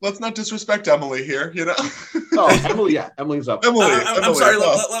 Let's not disrespect Emily here, you know. Oh, Emily, yeah, Emily's up. Emily, I'm sorry.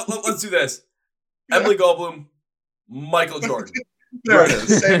 Let's do this. Yeah. Emily Goldblum, Michael Jordan. There it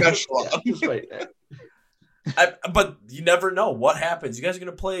is. Same echelon. Just right there. But you never know what happens. You guys are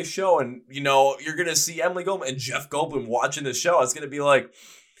going to play a show, and you're going to see Emily Goldblum and Jeff Goldblum watching the show. It's going to be like,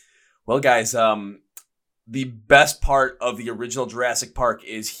 well, guys, the best part of the original Jurassic Park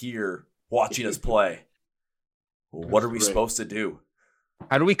is here watching us play. What are we supposed to do?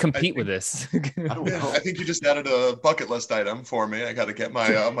 How do we compete with this? I don't know. I think you just added a bucket list item for me. I got to get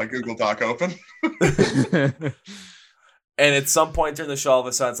my my Google Doc open. And at some point during the show, all of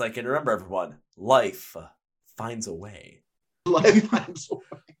a sudden, it's like, and remember, everyone, life finds a way. Life finds a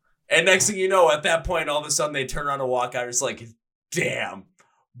way. And next thing you know, at that point, all of a sudden, they turn around and walk out. It's like, damn,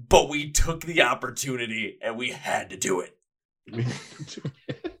 but we took the opportunity and we had to do it.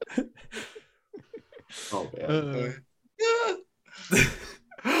 Oh, man.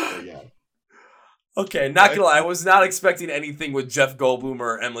 Yeah. Okay, not gonna lie, I was not expecting anything with Jeff Goldblum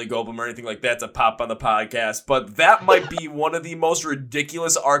or Emily Goldblum or anything like that to pop on the podcast, but that might be one of the most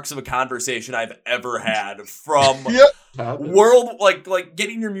ridiculous arcs of a conversation I've ever had. From world, like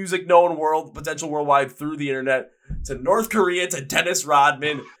getting your music known potential worldwide through the internet, to North Korea, to Dennis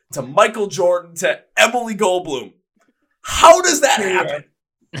Rodman, to Michael Jordan, to Emily Goldblum. How does that happen?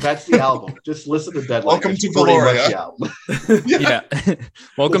 That's the album. Just listen to Deadline. Welcome to Valoria. Yeah.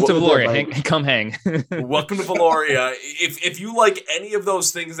 Welcome to Valoria. Come hang. Welcome to Valoria. If you like any of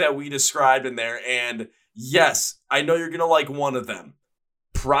those things that we described in there, and yes, I know you're gonna like one of them.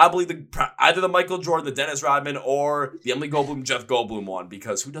 Probably either the Michael Jordan, the Dennis Rodman, or the Emily Goldblum, Jeff Goldblum one.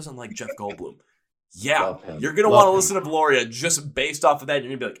 Because who doesn't like Jeff Goldblum? Yeah, you're going to want to listen to Valoria just based off of that.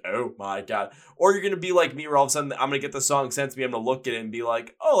 You're going to be like, oh my God. Or you're going to be like me, where all of a sudden I'm going to get the song sent to me. I'm going to look at it and be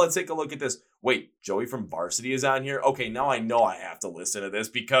like, oh, let's take a look at this. Wait, Joey from Varsity is on here? Okay, now I know I have to listen to this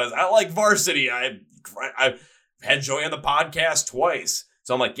because I like Varsity. I've had Joey on the podcast twice.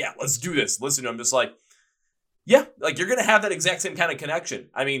 So I'm like, yeah, let's do this. Listen to him. Just like, yeah, like you're going to have that exact same kind of connection.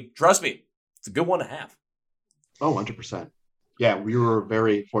 I mean, trust me, it's a good one to have. Oh, 100%. Yeah, we were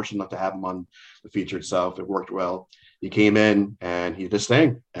very fortunate enough to have him on the feature itself. It worked well. He came in and he did his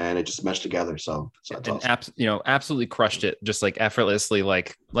thing, and it just meshed together. So that's awesome. Absolutely crushed it, just like effortlessly.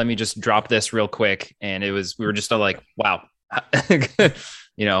 Like, let me just drop this real quick, and we were just like, wow,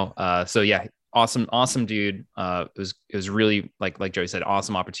 So yeah, awesome dude. It was really like Joey said,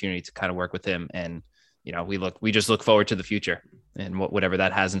 awesome opportunity to kind of work with him, and we just look forward to the future and whatever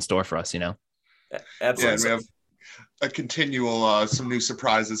that has in store for us. Absolutely. Yeah, and we have a continual some new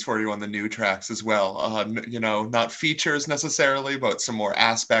surprises for you on the new tracks as well. Not features necessarily, but some more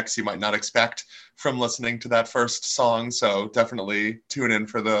aspects you might not expect from listening to that first song. So definitely tune in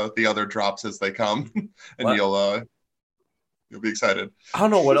for the other drops as they come, and you'll be excited. I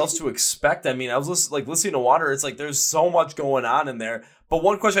don't know what else to expect. I mean, I was listening to Water. It's like there's so much going on in there. But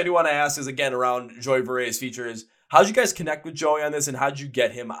one question I do want to ask is, again, around Joey Varaya's feature is, how'd you guys connect with Joey on this, and how'd you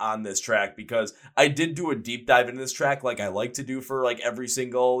get him on this track? Because I did do a deep dive into this track like I like to do for like every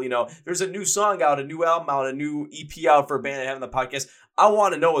single, there's a new song out, a new album out, a new EP out for a band I have on the podcast. I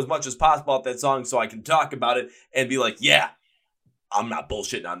want to know as much as possible about that song so I can talk about it and be like, yeah, I'm not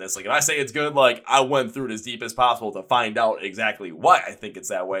bullshitting on this. Like, if I say it's good, like, I went through it as deep as possible to find out exactly why I think it's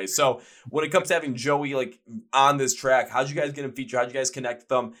that way. So when it comes to having Joey like on this track, how'd you guys get him featured? How'd you guys connect with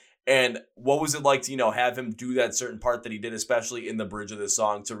them? And what was it like to, have him do that certain part that he did, especially in the bridge of this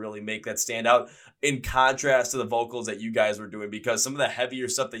song, to really make that stand out in contrast to the vocals that you guys were doing? Because some of the heavier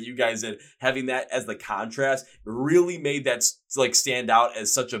stuff that you guys did, having that as the contrast, really made that like stand out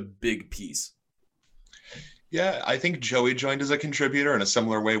as such a big piece. Yeah, I think Joey joined as a contributor in a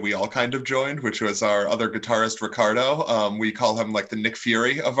similar way we all kind of joined, which was our other guitarist, Ricardo. We call him like the Nick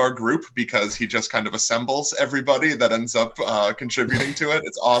Fury of our group because he just kind of assembles everybody that ends up contributing to it.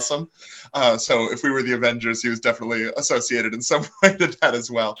 It's awesome. So if we were the Avengers, he was definitely associated in some way to that as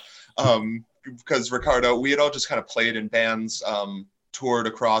well. Because Ricardo, we had all just kind of played in bands, toured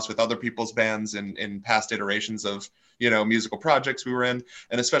across with other people's bands in past iterations of musical projects we were in,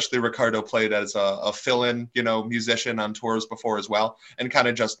 and especially Ricardo played as a fill-in musician on tours before as well, and kind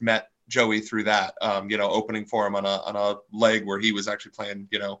of just met Joey through that, opening for him on a leg where he was actually playing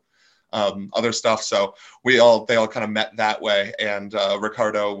other stuff. So they all kind of met that way, and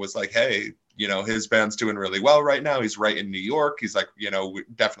Ricardo was like, hey, his band's doing really well right now. He's right in New York. He's like,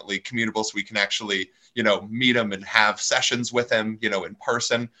 definitely commutable, so we can actually, meet him and have sessions with him, in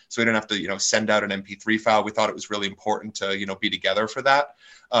person. So we didn't have to, send out an MP3 file. We thought it was really important to, be together for that.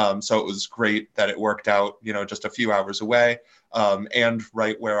 So it was great that it worked out, just a few hours away, and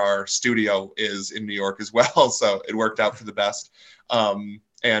right where our studio is in New York as well. So it worked out for the best.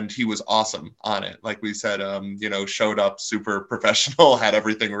 And he was awesome on it. Like we said, showed up super professional, had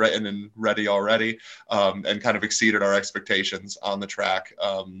everything written and ready already, and kind of exceeded our expectations on the track.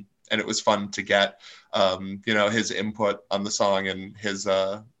 And it was fun to get, his input on the song, and his,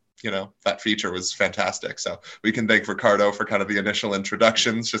 that feature was fantastic. So we can thank Ricardo for kind of the initial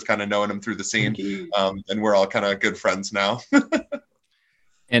introductions, just kind of knowing him through the scene. And we're all kind of good friends now.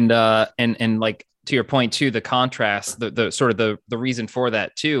 And like, to your point too, the contrast, the sort of the reason for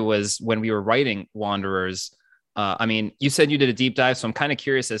that too was when we were writing Wanderers. I mean, you said you did a deep dive, so I'm kind of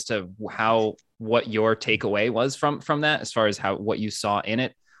curious as to what your takeaway was from that, as far as what you saw in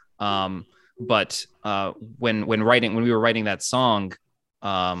it. But when we were writing that song,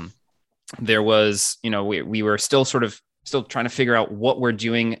 there was, we were still trying to figure out what we're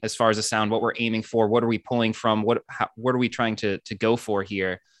doing as far as the sound, what we're aiming for, what are we pulling from, what are we trying to go for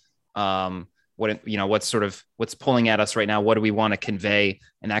here? What's pulling at us right now? What do we want to convey,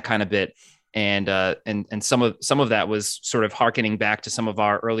 and that kind of bit. And some of that was sort of hearkening back to some of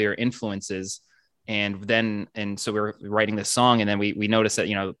our earlier influences. And so we were writing this song, and then we noticed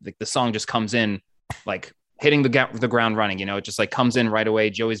that, the song just comes in like hitting the ground running, it just like comes in right away.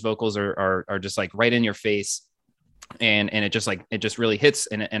 Joey's vocals are just like right in your face. And it just really hits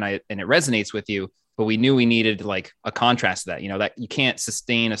and it resonates with you. But we knew we needed like a contrast to that, that you can't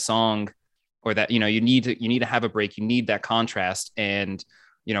sustain a song, or that, you need to have a break. You need that contrast. And,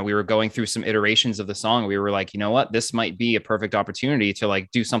 we were going through some iterations of the song. We were like, what, this might be a perfect opportunity to like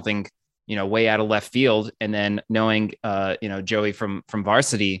do something, way out of left field. And then knowing, Joey from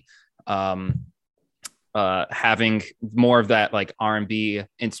Varsity, having more of that like R&B,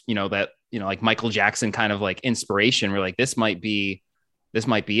 like Michael Jackson kind of like inspiration. We're like, this might be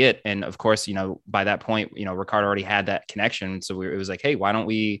it. And of course, by that point, Ricardo already had that connection. So it was like, hey, why don't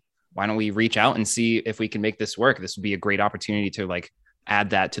we reach out and see if we can make this work? This would be a great opportunity to like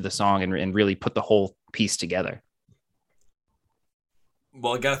add that to the song and really put the whole piece together.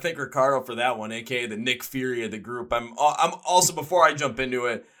 Well, I got to thank Ricardo for that one, aka the Nick Fury of the group. I'm also, before I jump into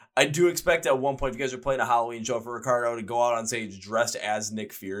it, I do expect at one point, if you guys are playing a Halloween show, for Ricardo to go out on stage dressed as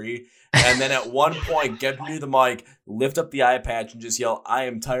Nick Fury, and then at one point get near the mic, lift up the eye patch, and just yell, "I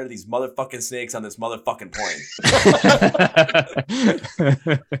am tired of these motherfucking snakes on this motherfucking plane."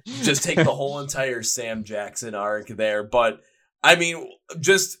 Just take the whole entire Sam Jackson arc there. But I mean,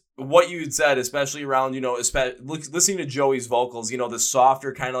 just what you said, especially around, listening to Joey's vocals, the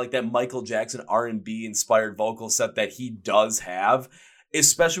softer kind of like that Michael Jackson R&B inspired vocal set that he does have,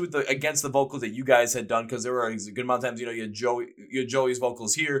 especially with against the vocals that you guys had done, because there were a good amount of times, you had Joey's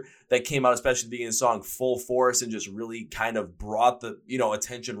vocals here that came out, especially at the beginning of the song, full force, and just really kind of brought the,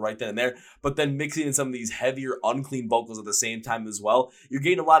 attention right then and there. But then mixing in some of these heavier, unclean vocals at the same time as well, you're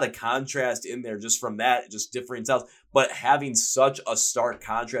getting a lot of contrast in there just from that, just different sounds. But having such a stark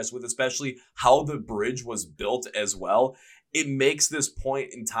contrast with especially how the bridge was built as well, it makes this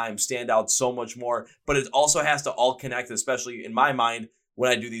point in time stand out so much more. But it also has to all connect, especially in my mind, when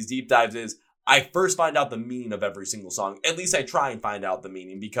I do these deep dives, is I first find out the meaning of every single song. At least I try and find out the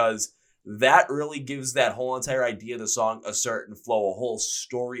meaning, because that really gives that whole entire idea of the song a certain flow, a whole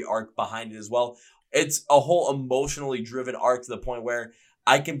story arc behind it as well. It's a whole emotionally driven arc to the point where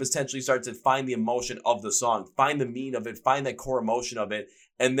I can potentially start to find the emotion of the song, find the meaning of it, find that core emotion of it,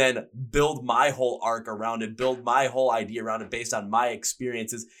 and then build my whole arc around it, build my whole idea around it based on my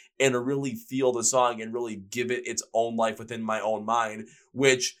experiences, and really feel the song and really give it its own life within my own mind,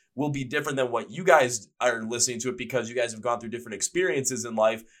 which will be different than what you guys are listening to it because you guys have gone through different experiences in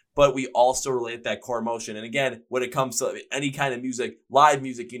life, but we all still relate that core emotion. And again, when it comes to any kind of music, live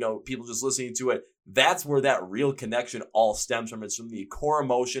music, people just listening to it, that's where that real connection all stems from. It's from the core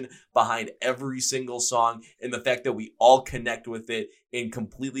emotion behind every single song and the fact that we all connect with it in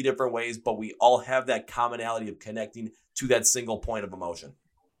completely different ways, but we all have that commonality of connecting to that single point of emotion.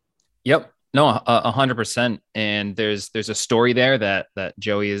 Yep. No, 100%. And there's a story there that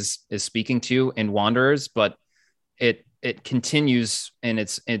Joey is speaking to in Wanderers, but it continues and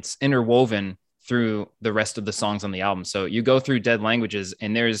it's interwoven through the rest of the songs on the album. So you go through Dead Languages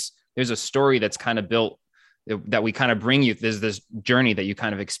and there's a story that's kind of built that we kind of bring you. There's this journey that you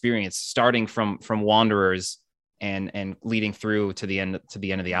kind of experience starting from Wanderers and leading through to the end of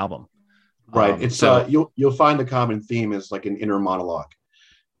the album. Right. It's you'll find the common theme is like an inner monologue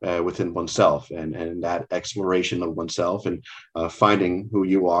within oneself and that exploration of oneself and finding who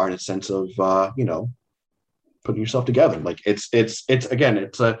you are in a sense of putting yourself together. Like it's again,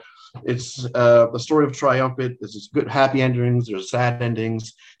 it's the story of Triumphant. There's good happy endings, there's sad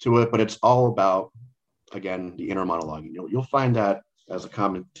endings to it, but it's all about, again, the inner monologue. You'll find that as a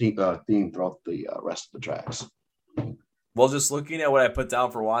common theme throughout the rest of the tracks. Well, just looking at what I put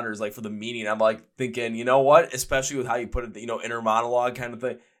down for Wanderers, like for the meaning, I'm like thinking, you know what? Especially with how you put it, inner monologue kind of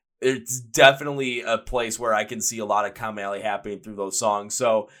thing. It's definitely a place where I can see a lot of commonality happening through those songs.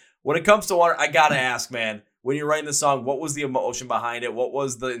 So when it comes to Wander, I gotta ask, man, when you're writing the song, what was the emotion behind it? What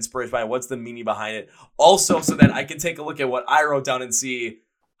was the inspiration behind it? What's the meaning behind it? Also, so that I can take a look at what I wrote down and see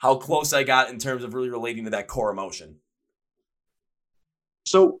how close I got in terms of really relating to that core emotion.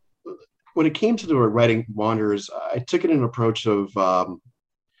 So when it came to the writing Wanderers, I took it in an approach of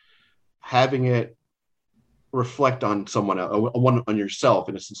having it reflect on someone else, on yourself,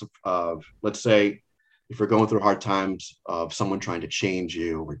 in a sense of let's say, if you're going through hard times of someone trying to change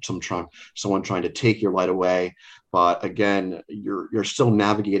you or someone trying to take your light away, but again, you're still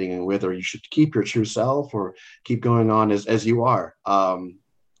navigating whether you should keep your true self or keep going on as you are.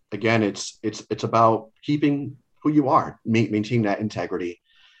 Again, it's about keeping who you are, maintaining that integrity,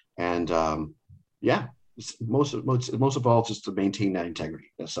 and most of all, just to maintain that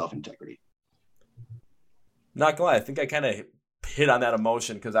integrity, that self-integrity. Not gonna lie, I think I kind of hit on that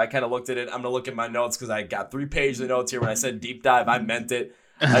emotion because I kind of looked at it. I'm gonna look at my notes because I got 3 pages of notes here. When I said deep dive, I meant it.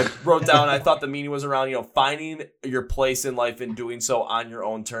 I wrote down, I thought the meaning was around, finding your place in life and doing so on your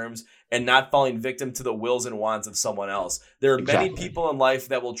own terms and not falling victim to the wills and wants of someone else. There are many people in life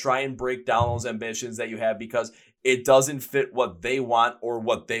that will try and break down those ambitions that you have because it doesn't fit what they want or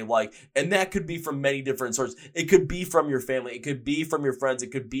what they like. And that could be from many different sources. It could be from your family. It could be from your friends.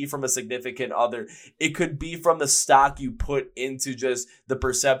 It could be from a significant other. It could be from the stock you put into just the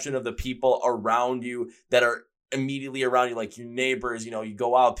perception of the people around you that are immediately around you, like your neighbors, you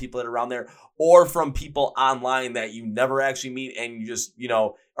go out, people that are around there, or from people online that you never actually meet and you just,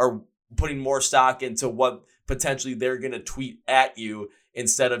 are putting more stock into what potentially they're going to tweet at you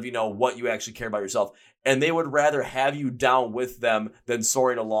instead of, what you actually care about yourself. And they would rather have you down with them than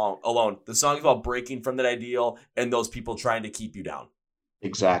soaring alone. The song is about breaking from that ideal and those people trying to keep you down.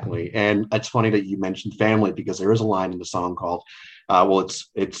 Exactly. And it's funny that you mentioned family because there is a line in the song called,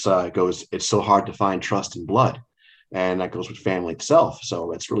 it goes, it's so hard to find trust in blood. And that goes with family itself.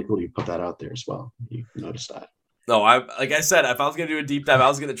 So it's really cool you put that out there as well. You notice that. No, like I said, if I was going to do a deep dive, I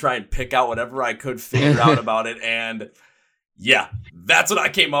was going to try and pick out whatever I could figure out about it. And yeah, that's what I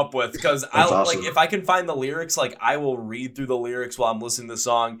came up with because awesome. Like if I can find the lyrics, like I will read through the lyrics while I'm listening to the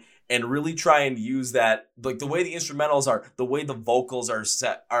song and really try and use that, like the way the instrumentals are, the way the vocals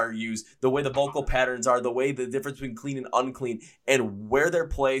are used, the way the vocal patterns are, the way the difference between clean and unclean, and where they're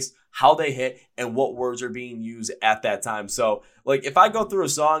placed, how they hit, and what words are being used at that time. So, like, if I go through a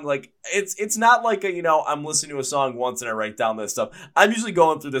song, like, it's not like I'm listening to a song once and I write down this stuff. I'm usually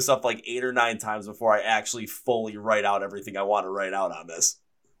going through this stuff like 8 or 9 times before I actually fully write out everything I want to write out on this.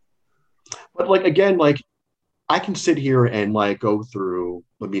 But, like, again, like, I can sit here and like go through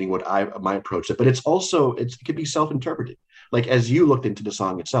the meaning what my approach it, but it could be self-interpreted. Like as you looked into the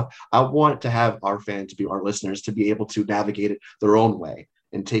song itself, I want to have our fans, our listeners, to be able to navigate it their own way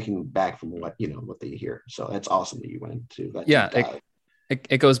and taking back from what they hear. So that's awesome that you went into that. Yeah,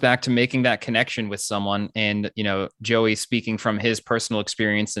 it goes back to making that connection with someone, and Joey speaking from his personal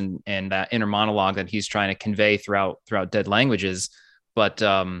experience and that inner monologue that he's trying to convey throughout Dead Languages, but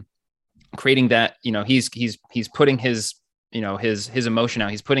creating that, he's putting his his emotion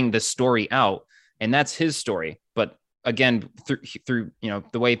out. He's putting this story out, and that's his story. But again, through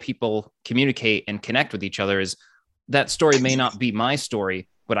the way people communicate and connect with each other, is that story may not be my story,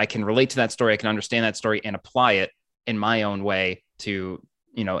 but I can relate to that story. I can understand that story and apply it in my own way to,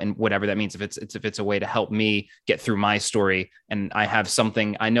 and whatever that means. If it's a way to help me get through my story, and I have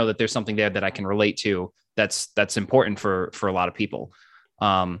something, I know that there's something there that I can relate to. That's important for a lot of people.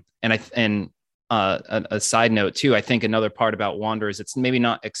 And a side note too, I think another part about Wanderers, it's maybe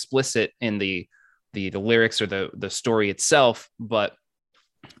not explicit in the lyrics or the story itself, but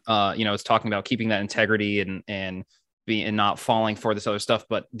it's talking about keeping that integrity and not falling for this other stuff.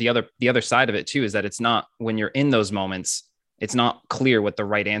 But the other side of it too is that it's not, when you're in those moments, it's not clear what the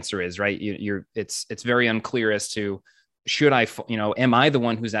right answer is, right? It's very unclear as to, should I, am I the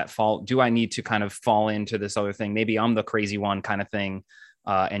one who's at fault? Do I need to kind of fall into this other thing? Maybe I'm the crazy one kind of thing.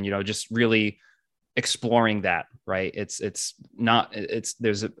 And just really exploring that, right?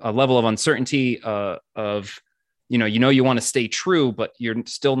 There's a level of uncertainty of, you want to stay true, but you're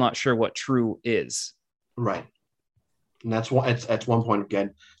still not sure what true is. Right. And that's one point,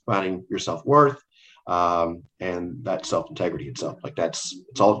 again, finding your self-worth, and that self-integrity itself. Like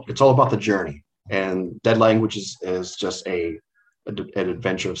it's all about the journey. And Dead Language is just an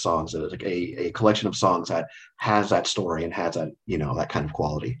adventure of songs. It's like a collection of songs that has that story and has that, that kind of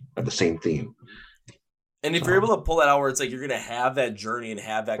quality of the same theme. And if you're able to pull that out where it's like you're gonna have that journey and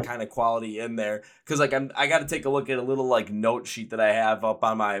have that kind of quality in there, because like I got to take a look at a little like note sheet that I have up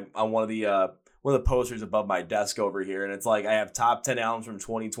on one of the posters above my desk over here, and it's like I have top 10 albums from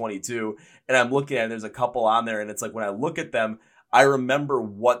 2022, and I'm looking at it, there's a couple on there, and it's like when I look at them, I remember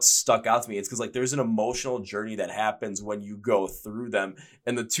what stuck out to me. It's because like there's an emotional journey that happens when you go through them,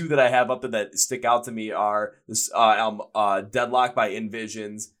 and the two that I have up there that stick out to me are this album Deadlock by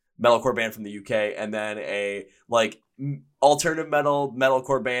Invisions, metalcore band from the UK, and then a like alternative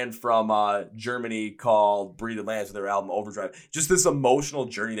metalcore band from Germany called Breathed Lands with their album Overdrive. Just this emotional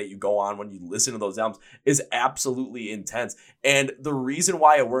journey that you go on when you listen to those albums is absolutely intense. And the reason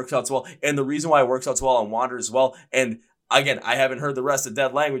why it works out so well, and the reason why it works out so well on Wanderers as well, and again, I haven't heard the rest of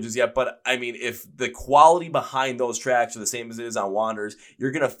Dead Languages yet, but I mean, if the quality behind those tracks are the same as it is on Wanderers,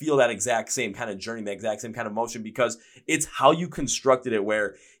 you're going to feel that exact same kind of journey, the exact same kind of emotion, because it's how you constructed it,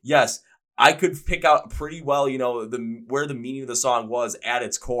 where, yes, I could pick out pretty well, where the meaning of the song was at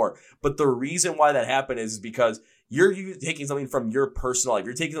its core. But the reason why that happened is because you're taking something from your personal life.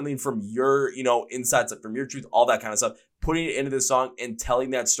 You're taking something from your, insights, from your truth, all that kind of stuff, putting it into this song and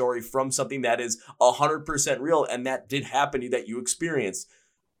telling that story from something that is 100% real and that did happen to you, that you experienced.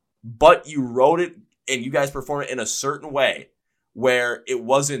 But you wrote it and you guys performed it in a certain way where it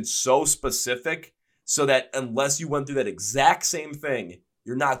wasn't so specific, so that unless you went through that exact same thing,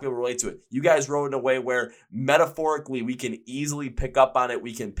 you're not going to be able to relate to it. You guys wrote it in a way where metaphorically we can easily pick up on it.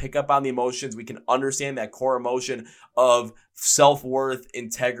 We can pick up on the emotions. We can understand that core emotion of self-worth,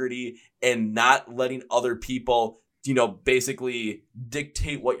 integrity, and not letting other people, basically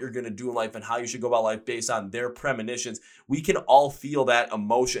dictate what you're going to do in life and how you should go about life based on their premonitions. We can all feel that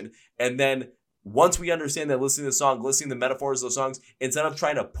emotion. And then once we understand that, listening to the song, listening to the metaphors of those songs, instead of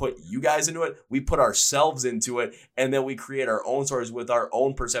trying to put you guys into it, we put ourselves into it, and then we create our own stories with our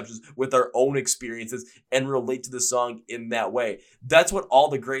own perceptions, with our own experiences, and relate to the song in that way. That's what all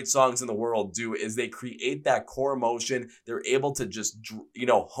the great songs in the world do, is they create that core emotion. They're able to just,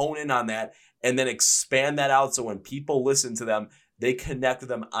 hone in on that and then expand that out, so when people listen to them, they connect with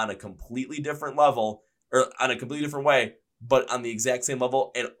them on a completely different level, or on a completely different way, but on the exact same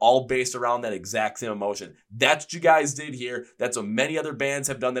level, and all based around that exact same emotion. That's what you guys did here. That's what many other bands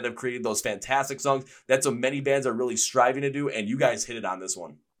have done that have created those fantastic songs. That's what many bands are really striving to do, and you guys hit it on this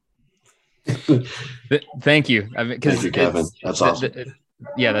one. Thank you. Thank you, Kevin. That's awesome.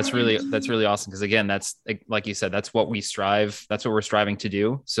 Yeah, that's really awesome. Because again, that's like you said, that's what we're striving to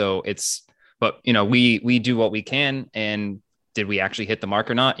do. So but we do what we can, and did we actually hit the mark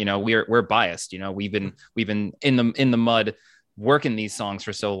or not? We're biased. We've been in the mud working these songs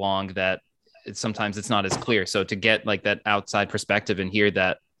for so long that sometimes it's not as clear. So to get like that outside perspective and hear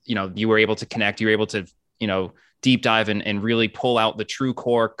that, you were able to connect, you were able to, deep dive and really pull out the true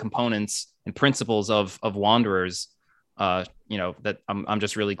core components and principles of Wanderers, that I'm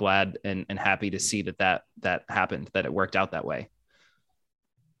just really glad and happy to see that happened, that it worked out that way.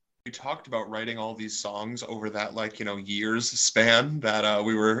 We talked about writing all these songs over that years span that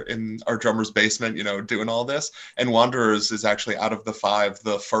we were in our drummer's basement, doing all this. And Wanderers is actually, out of the 5,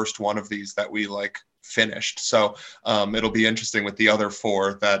 the first one of these that we finished. So it'll be interesting with the other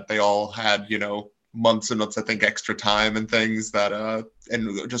 4 that they all had, months and months, I think, extra time and things that,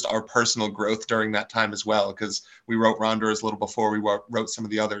 and just our personal growth during that time as well, because we wrote Wanderers a little before we wrote some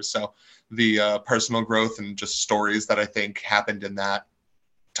of the others. So the personal growth and just stories that I think happened in that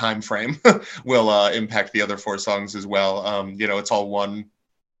time frame will impact the other 4 songs as well. It's all one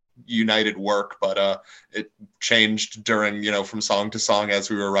united work, but it changed during, from song to song as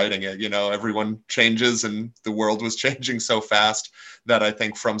we were writing it. Everyone changes, and the world was changing so fast that I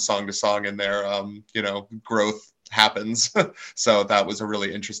think from song to song in there, growth happens. So that was a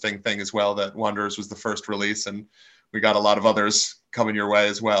really interesting thing as well, that Wanderers was the first release, and we got a lot of others coming your way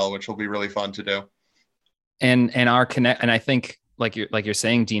as well, which will be really fun to do. And our connect, and I think like you're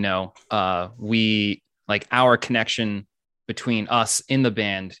saying, Dino, we like our connection between us in the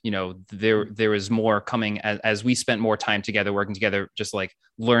band, there was more coming as we spent more time together, working together, just like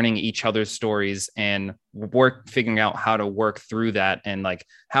learning each other's stories and figuring out how to work through that. And like,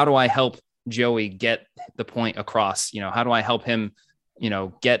 how do I help Joey get the point across? How do I help him,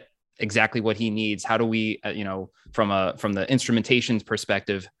 get exactly what he needs? How do we, from the instrumentation's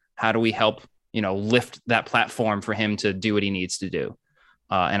perspective, how do we help, lift that platform for him to do what he needs to do?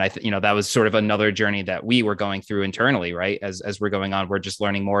 And that was sort of another journey that we were going through internally, right? As we're going on, we're just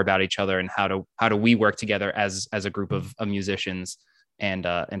learning more about each other and how do we work together as a group of musicians and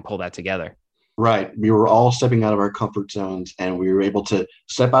pull that together. Right. We were all stepping out of our comfort zones, and we were able to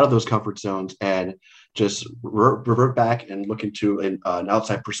step out of those comfort zones and just revert back and look into an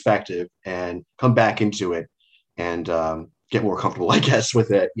outside perspective and come back into it and get more comfortable, I guess,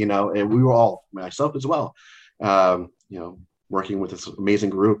 with it, and we were all, myself as well, working with this amazing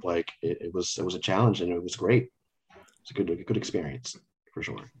group. Like it was a challenge, and it was great. It's a good experience for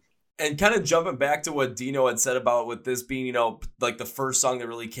sure. And kind of jumping back to what Dino had said about with this being, like the first song that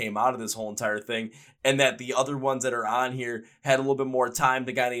really came out of this whole entire thing, and that the other ones that are on here had a little bit more time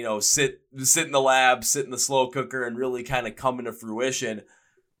to kind of, sit in the lab, sit in the slow cooker, and really kind of come into fruition.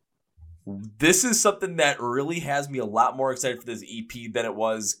 This is something that really has me a lot more excited for this EP than I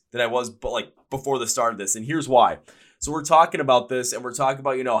was, but like before the start of this. And here's why. So we're talking about this, and we're talking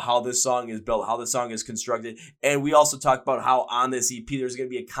about, how this song is built, how this song is constructed. And we also talked about how on this EP, there's going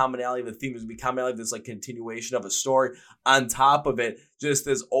to be a commonality of a theme. There's going to be commonality of this like continuation of a story. On top of it, just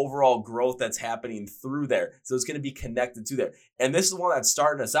this overall growth that's happening through there. So it's going to be connected to there. And this is one that's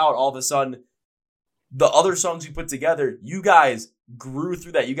starting us out. All of a sudden, the other songs you put together, you guys grew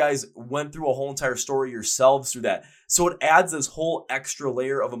through that. You guys went through a whole entire story yourselves through that. So it adds this whole extra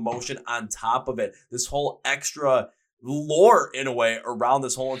layer of emotion on top of it. This whole extra lore in a way around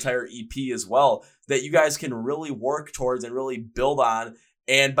this whole entire EP as well, that you guys can really work towards and really build on.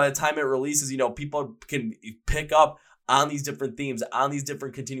 And by the time it releases, people can pick up on these different themes, on these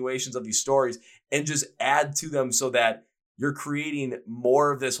different continuations of these stories, and just add to them so that you're creating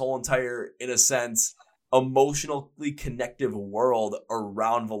more of this whole entire, in a sense, emotionally connective world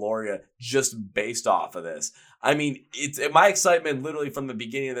around Valoria just based off of this. I mean, it's my excitement literally from the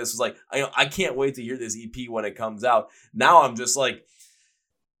beginning of this was like, I can't wait to hear this EP when it comes out. Now I'm just like,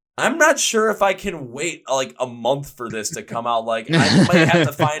 I'm not sure if I can wait like a month for this to come out. Like I might have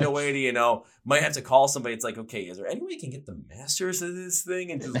to find a way to, might have to call somebody. It's like, okay, is there any way you can get the masters of this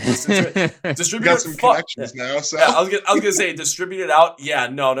thing and just listen to it? Distribute got it. some connections now. So yeah, I was gonna say distribute it out. Yeah,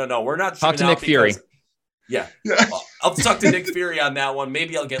 no. We're not talk to Nick Fury. Yeah. I'll talk to Nick Fury on that one.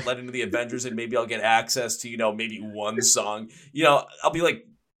 Maybe I'll get let into the Avengers, and maybe I'll get access to, maybe one song. I'll be like,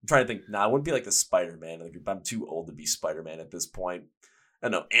 I'm trying to think. Nah, I wouldn't be like the Spider-Man. Like, I'm too old to be Spider-Man at this point. I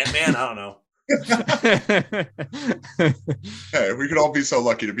don't know. Ant-Man, I don't know. Hey, we could all be so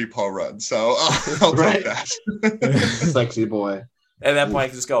lucky to be Paul Rudd, so I'll take that. Sexy boy. At that point, I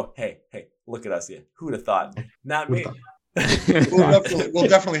can just go, hey, look at us. Yeah, who would have thought? Not me. We'll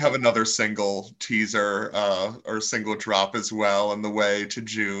definitely have another single teaser or single drop as well on the way to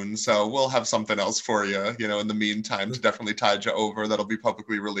June. So we'll have something else for you, in the meantime to definitely tide you over. That'll be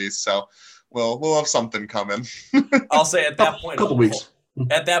publicly released. So we'll have something coming. I'll say at that point, couple weeks.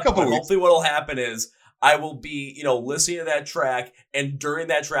 At that point, hopefully what'll happen is I will be, listening to that track, and during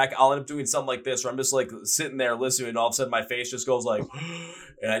that track, I'll end up doing something like this, where I'm just like sitting there listening, and all of a sudden my face just goes like,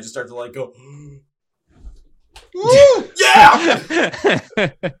 and I just start to like go, yeah.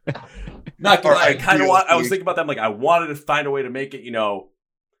 Not gonna lie, I kind of want. I was thinking about that. I'm like, I wanted to find a way to make it,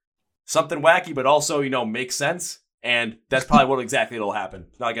 something wacky, but also, make sense. And that's probably what exactly will happen.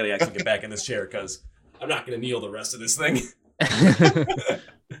 Now I gotta actually get back in this chair because I'm not gonna kneel the rest of this thing.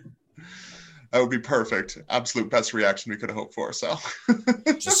 That would be perfect. Absolute best reaction we could have hoped for. So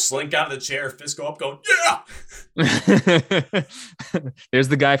just slink out of the chair, fist go up, going, yeah. There's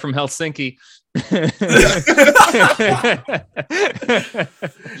the guy from Helsinki.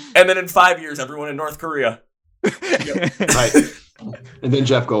 And then in 5 years, everyone in North Korea. Right. And then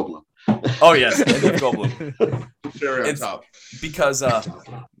Jeff Goldblum. Oh yes, Jeff Goldblum. Cherry on It's top. because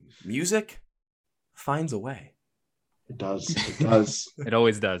music finds a way. It does. It does. It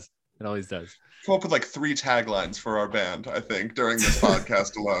always does. It always does. Come up with like 3 taglines for our band, I think, during this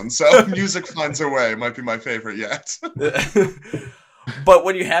podcast alone. So music finds a way might be my favorite yet. But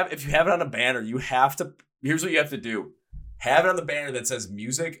if you have it on a banner, here's what you have to do. Have it on the banner that says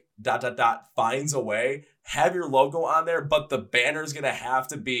music ... finds a way. Have your logo on there, but the banner is gonna have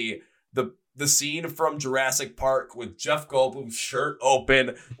to be the scene from Jurassic Park with Jeff Goldblum, shirt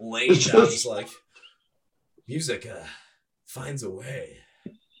open, laying down, just like music finds a way.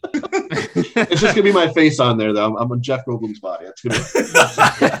 It's just gonna be my face on there, though. I'm on Jeff Goldblum's body. That's gonna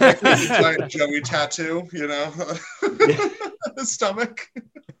be Giant Joey tattoo, his stomach.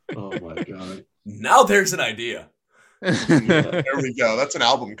 Oh my god! Now there's an idea. There we go. That's an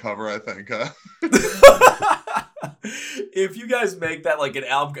album cover, I think. If you guys make that like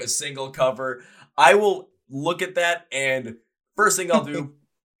a single cover, I will look at that, and first thing I'll do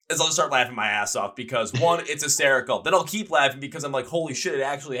is I'll just start laughing my ass off because 1, it's hysterical. Then I'll keep laughing because I'm like, holy shit, it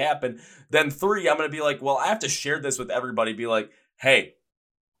actually happened. Then 3, I'm going to be like, well, I have to share this with everybody. Be like, hey,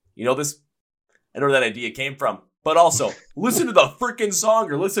 you know this? I know where that idea came from. But also, listen to the freaking song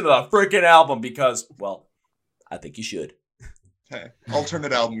or listen to the freaking album because, well, I think you should. Hey,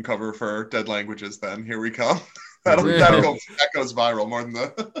 alternate album cover for Dead Languages then. Here we come. That goes viral more than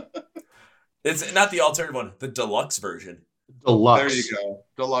the... It's not the alternative one, the deluxe version. Deluxe. There you go.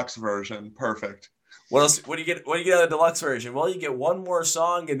 Deluxe version. Perfect. What else? What do you get out of the deluxe version? Well, you get one more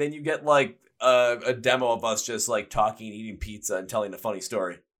song, and then you get like a demo of us just like talking, eating pizza, and telling a funny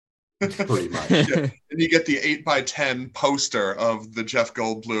story. Pretty much. Yeah. And you get the 8x10 poster of the Jeff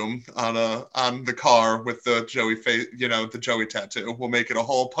Goldblum on the car with the Joey face, the Joey tattoo. We'll make it a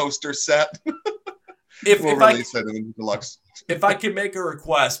whole poster set. We'll release it in the deluxe. If I could make a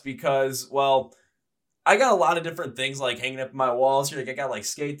request, because well, I got a lot of different things like hanging up in my walls here. I got like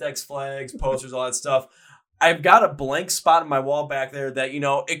skate decks, flags, posters, all that stuff. I've got a blank spot in my wall back there that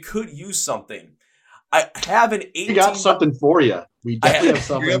it could use something. I have an 18. We got something for you. We definitely have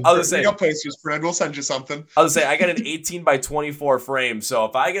something. We got posters, friend. We'll send you something. I was say I got an 18 by 24 frame. So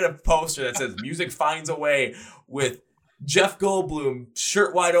if I get a poster that says "Music Finds a Way" with Jeff Goldblum,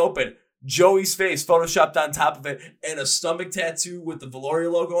 shirt wide open, Joey's face photoshopped on top of it, and a stomach tattoo with the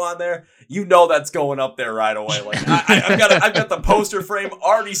Valoria logo on there, that's going up there right away. Like I've got the poster frame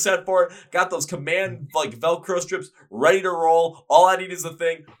already set for it. Got those command like Velcro strips ready to roll. All I need is the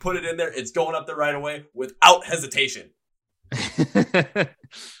thing. Put it in there. It's going up there right away without hesitation.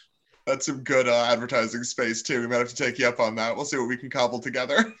 That's some good advertising space too. We might have to take you up on that. We'll see what we can cobble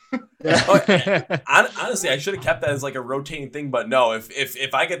together. Honestly, I should have kept that as like a rotating thing, but no.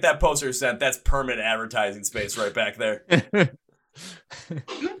 If I get that poster sent, that's permanent advertising space right back there.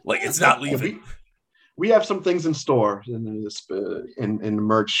 Like it's not leaving. We have some things in store in this in the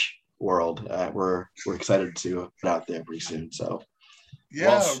merch world. We're excited to put out there pretty soon. So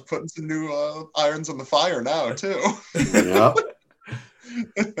yeah, we're putting some new irons on the fire now too. Yep.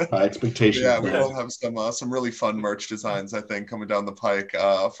 High expectations. Yeah, we will have some really fun merch designs, I think, coming down the pike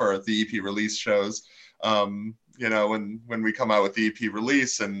for the EP release shows. When we come out with the EP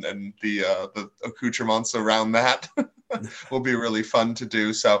release and the accoutrements around that will be really fun to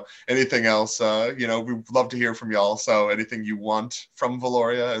do. So anything else, we'd love to hear from y'all. So anything you want from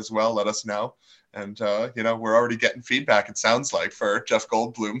Valoria as well, let us know. And, we're already getting feedback, it sounds like, for Jeff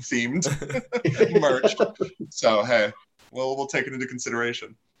Goldblum themed merch. So, hey, we'll take it into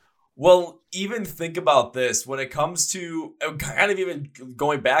consideration. Well, even think about this when it comes to kind of even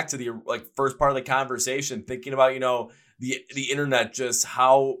going back to the first part of the conversation, thinking about, the internet, just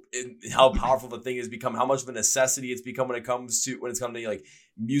how powerful the thing has become, how much of a necessity it's become when it's come to like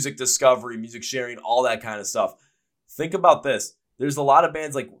music discovery, music sharing, all that kind of stuff. Think about this. There's a lot of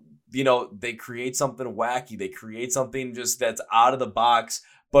bands they create something wacky. They create something just that's out of the box,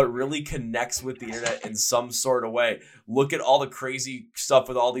 but really connects with the internet in some sort of way. Look at all the crazy stuff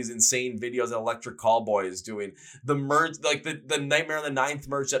with all these insane videos that Electric Callboy is doing. The merch, like the Nightmare on the Ninth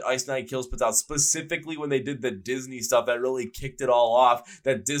merch that Ice Nine Kills puts out, specifically when they did the Disney stuff that really kicked it all off,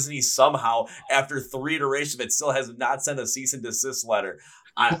 that Disney somehow, after 3 iterations of it, still has not sent a cease and desist letter.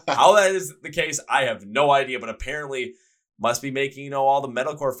 How that is the case, I have no idea, but apparently must be making, all the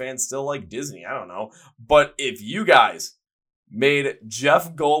metalcore fans still like Disney. I don't know. But if you guys made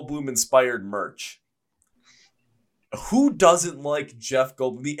Jeff Goldblum inspired merch. Who doesn't like Jeff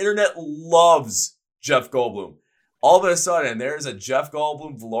Goldblum? The internet loves Jeff Goldblum. All of a sudden, there's a Jeff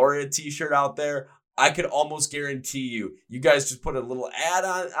Goldblum Valoria t-shirt out there. I could almost guarantee you guys just put a little ad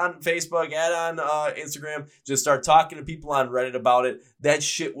on Facebook, ad on Instagram, just start talking to people on Reddit about it. That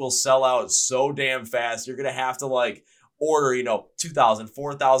shit will sell out so damn fast. You're going to have to like order, 2,000,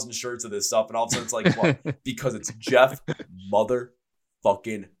 4,000 shirts of this stuff. And all of a sudden it's like, what? Because it's Jeff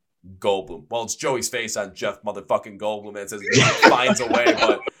motherfucking Goldblum. Well, it's Joey's face on Jeff motherfucking Goldblum. And it says he finds a way.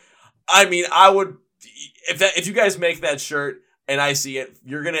 But I mean, I would, if you guys make that shirt, and I see it,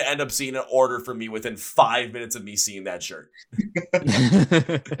 you're going to end up seeing an order from me within 5 minutes of me seeing that shirt.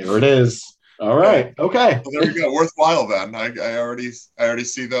 There it is. All right. Okay. Well, there you go. Worthwhile then. I already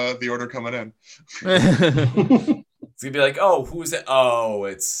see the order coming in. It's going to be like, oh, who's it? Oh,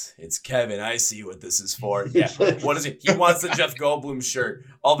 it's Kevin. I see what this is for. Yeah. What is it? He wants the Jeff Goldblum shirt.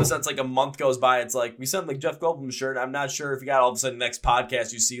 All of a sudden, it's like a month goes by. It's like, we sent like Jeff Goldblum shirt. I'm not sure if you got all of a sudden next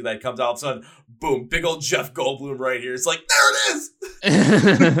podcast you see that comes out. All of a sudden, boom, big old Jeff Goldblum right here. It's like, there it is.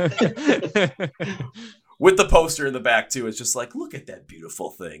 With the poster in the back too. It's just like, look at that beautiful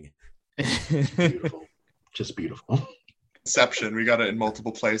thing. Beautiful. Just beautiful. Inception. We got it in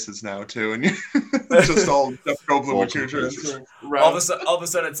multiple places now too, and just all Jeff Goldblum with your shirts. All of a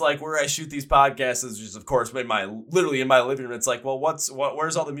sudden, it's like where I shoot these podcasts is just, of course, literally in my living room. It's like, well,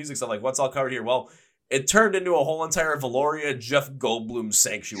 where's all the music stuff? Like, what's all covered here? Well, it turned into a whole entire Valoria Jeff Goldblum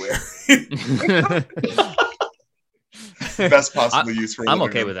sanctuary. Best possible use for. I'm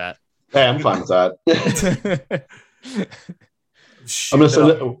okay with that. Hey, I'm fine with that. I'm gonna send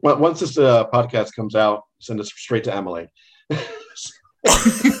it once this podcast comes out. Send it straight to Emily.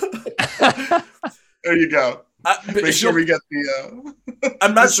 There you go. Make sure we get the.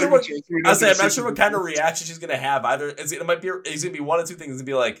 I'm not sure what. I'm not sure what kind of reaction she's gonna have. Either it's gonna be one of two things. It's gonna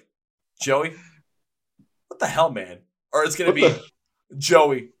be like, Joey, what the hell, man? Or it's gonna be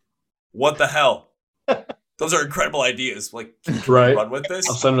Joey, what the hell? Those are incredible ideas. Like, right? Run with this.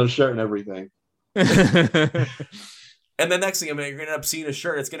 I'll send her a shirt and everything. And the next thing, you're going to end up seeing a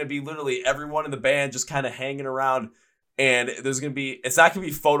shirt. It's going to be literally everyone in the band just kind of hanging around. And it's not going to be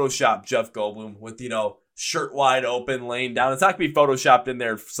Photoshopped Jeff Goldblum with, shirt wide open, laying down. It's not going to be Photoshopped in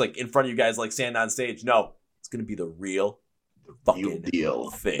there, like in front of you guys, like standing on stage. No, it's going to be the real fucking deal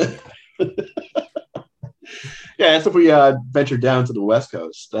thing. Yeah, that's if we venture down to the West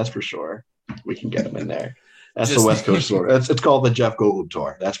Coast. That's for sure. We can get them in there. That's the West Coast tour. It's called the Jeff Goldblum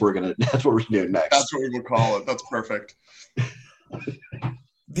tour. That's what we're doing next. That's what we will call it. That's perfect.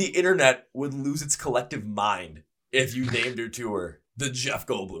 The internet would lose its collective mind if you named your tour the Jeff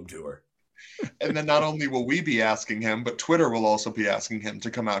Goldblum tour. And then not only will we be asking him, but Twitter will also be asking him to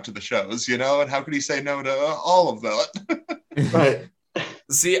come out to the shows, and how could he say no to all of that? Right.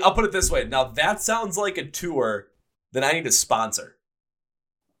 See, I'll put it this way. Now, that sounds like a tour that I need to sponsor.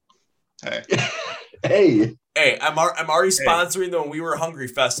 Hey. Hey, I'm already sponsoring the When We Were Hungry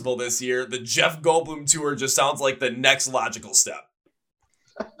Festival this year. The Jeff Goldblum tour just sounds like the next logical step.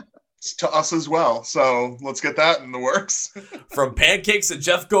 It's to us as well, so let's get that in the works. From pancakes to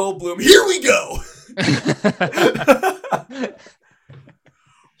Jeff Goldblum, here we go!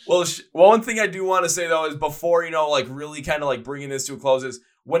 Well, one thing I do want to say, though, is before, really kind of bringing this to a close is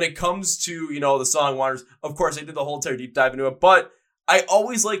when it comes to, the song Wanderers, of course, I did the whole entire deep dive into it, but I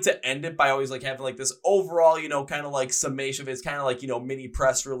always like to end it by always having this overall, kind of summation of it. It's kind of mini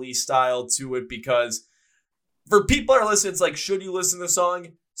press release style to it, because for people that are listening, it's should you listen to the song?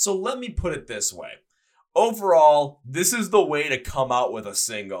 So let me put it this way. Overall, this is the way to come out with a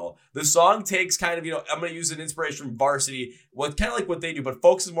single. The song takes kind of, I'm going to use an inspiration from Varsity, kind of what they do, but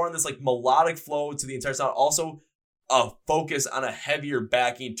focuses more on this melodic flow to the entire sound. Also, a focus on a heavier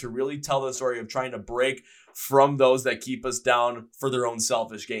backing to really tell the story of trying to break from those that keep us down for their own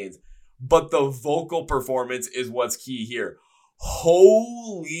selfish gains. But the vocal performance is what's key here.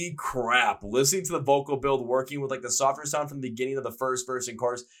 Holy crap. Listening to the vocal build, working with the softer sound from the beginning of the first verse and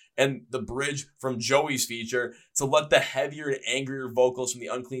chorus and the bridge from Joey's feature to let the heavier and angrier vocals from the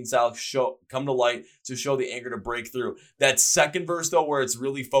Unclean style come to light to show the anger to break through. That second verse, though, where it's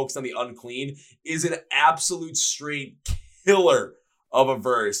really focused on the Unclean, is an absolute straight killer of a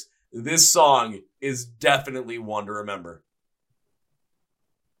verse. This song is definitely one to remember.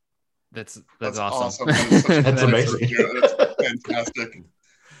 That's awesome. That's amazing. That's fantastic.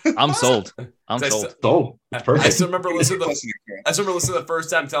 I'm sold. Sold. It's perfect. I still remember listening to the first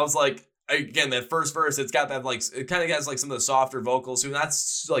time, because I was like, again, that first verse, it's got that it kind of has some of the softer vocals, so not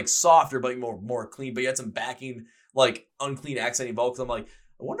softer, but more clean, but you had some backing, unclean accenting vocals. I'm like,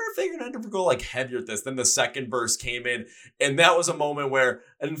 I wonder if they're going to ever go like heavier at this. Then the second verse came in, and that was a moment where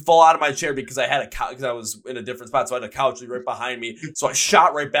I didn't fall out of my chair because I had a couch, because I was in a different spot, so I had a couch right behind me. So I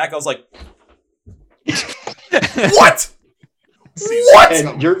shot right back. I was like, what? What?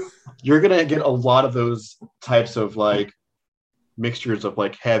 And you're gonna get a lot of those types of like mixtures of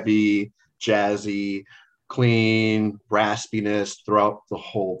like heavy, jazzy, clean, raspiness throughout the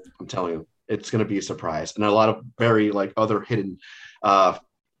whole. I'm telling you, it's gonna be a surprise, and a lot of very like other hidden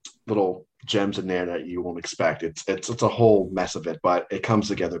little gems in there that you won't expect. It's a whole mess of it, but it comes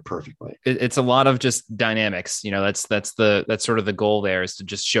together perfectly. It's a lot of just dynamics. That's sort of the goal there, is to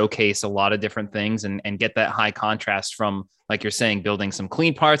just showcase a lot of different things and get that high contrast from, like you're saying, building some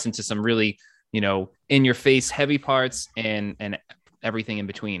clean parts into some really, in your face heavy parts and everything in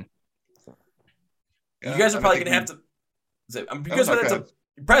between. You guys are probably going to have to, you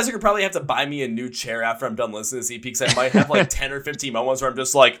guys are probably have to buy me a new chair after I'm done listening to this EP, because I might have like 10 or 15 moments where I'm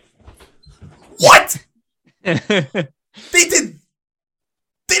just like, what? They did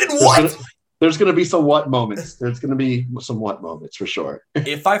what? There's going to be some what moments. There's going to be some what moments for sure.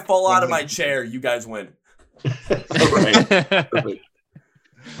 If I fall out of my chair, you guys win. Right.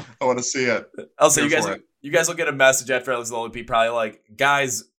 I want to see it. I'll say you guys will get a message after I listen to the EP, probably like,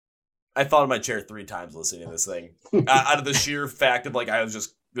 guys, I fell out of my chair 3 times listening to this thing. Out of the sheer fact of like I was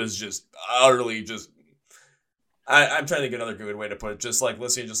just utterly just. I'm trying to think of another good way to put it. Just like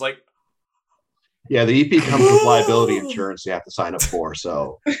listening, just like. Yeah, the EP comes with liability insurance you have to sign up for.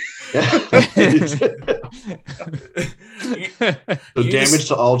 So, the damage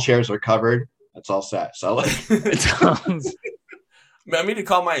to all chairs are covered. That's all set. So, I mean to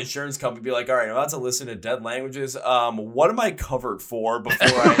call my insurance company and be like, all right, I'm about to listen to Dead Languages. What am I covered for before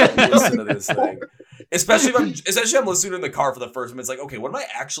I listen to this thing? Especially if I'm listening in the car for the first time. It's like, okay, what am I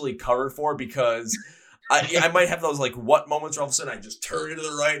actually covered for? Because I might have those like what moments where all of a sudden I just turn to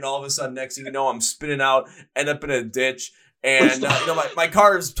the right and all of a sudden next thing you know I'm spinning out, end up in a ditch, and my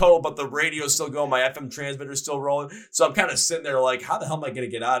car is total, but the radio's still going, my FM transmitter's still rolling. So I'm kind of sitting there like, how the hell am I going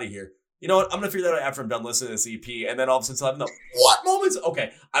to get out of here? You know what? I'm going to figure that out after I'm done listening to this EP. And then all of a sudden, I'm the what moments?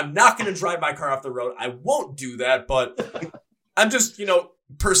 Okay, I'm not going to drive my car off the road. I won't do that, but I'm just,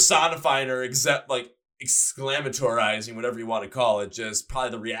 personifying or exclamatorizing, whatever you want to call it. Just probably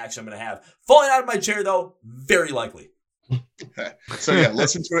the reaction I'm going to have. Falling out of my chair, though, very likely. Okay. So, yeah,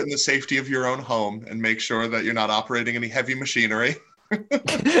 listen to it in the safety of your own home and make sure that you're not operating any heavy machinery.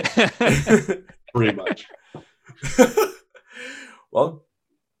 Pretty much. Well,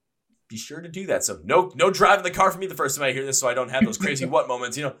 be sure to do that. So no driving the car for me the first time I hear this, so I don't have those crazy what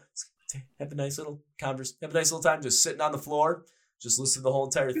moments. Have a nice little time just sitting on the floor, just listen to the whole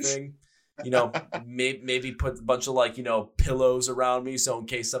entire thing. Maybe put a bunch of pillows around me, so in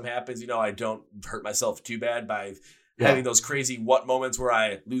case something happens, I don't hurt myself too bad by having those crazy what moments where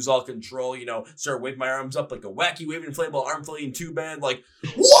I lose all control, start waving my arms up like a wacky waving inflatable arm floating tube band, like,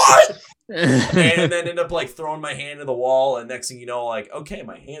 what? And then end up like throwing my hand in the wall, and next thing you know, like, okay,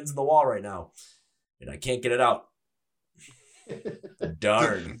 my hand's in the wall right now and I can't get it out.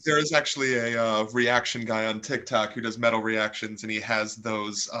 Darn. There is actually a reaction guy on TikTok who does metal reactions, and he has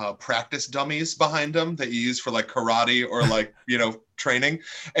those practice dummies behind him that you use for like karate or like training.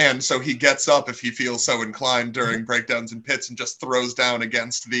 And so he gets up if he feels so inclined during breakdowns and pits and just throws down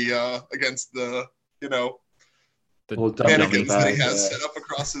against the mannequins that he has set up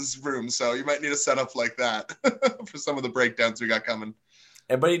across his room. So you might need a setup like that for some of the breakdowns we got coming.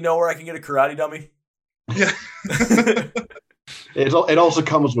 Anybody know where I can get a karate dummy? Yeah. It also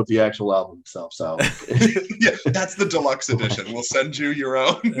comes with the actual album itself. So yeah, that's the deluxe edition. We'll send you your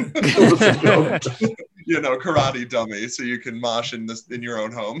own, karate dummy so you can mosh in your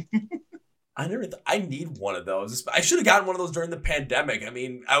own home. I need one of those. I should have gotten one of those during the pandemic. I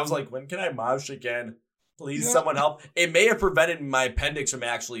mean, I was like, when can I mosh again? Please, someone help. It may have prevented my appendix from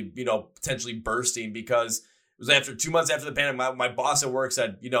actually, potentially bursting, because it was after 2 months after the pandemic. My boss at work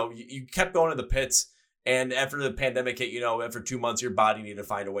said, you kept going to the pits. And after the pandemic hit, after 2 months, your body needed to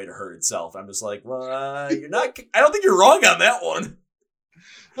find a way to hurt itself. I'm just like, well, you're not. I don't think you're wrong on that one.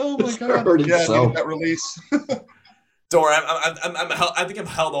 Oh my god! Yeah, needed that release. Don't worry. I think I'm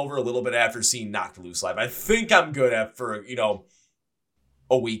held over a little bit after seeing Knocked Loose live. I think I'm good for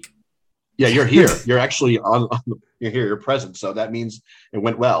a week. Yeah, you're here. You're actually you're here. You're present. So that means it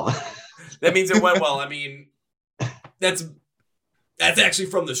went well. That means it went well. I mean, that's actually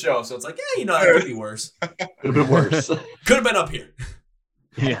from the show, so it's like, it could be worse. Could have been worse. Could have been up here.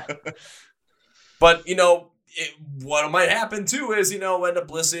 Yeah. But, what might happen, too, is, end up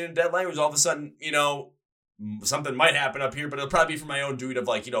listening to Dead Language. All of a sudden, something might happen up here, but it'll probably be for my own dude of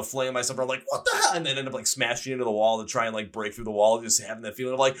like, flailing myself around like, what the hell? And then end up like smashing into the wall to try and like break through the wall, just having that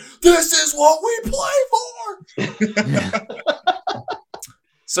feeling of like, this is what we play for.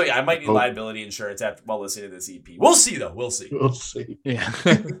 So yeah, I might need liability insurance while listening to this EP. We'll see though. We'll see. Yeah.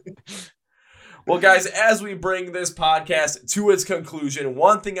 Well, guys, as we bring this podcast to its conclusion,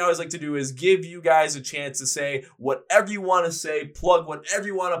 one thing I always like to do is give you guys a chance to say whatever you want to say, plug whatever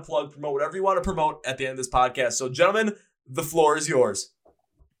you want to plug, promote whatever you want to promote at the end of this podcast. So, gentlemen, the floor is yours.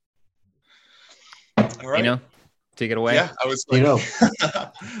 All right. Take it away. Yeah, I was like,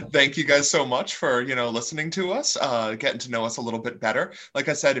 thank you guys so much for, listening to us, getting to know us a little bit better. Like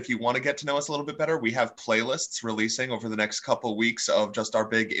I said, if you want to get to know us a little bit better, we have playlists releasing over the next couple weeks of just our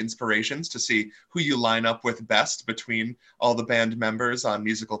big inspirations to see who you line up with best between all the band members on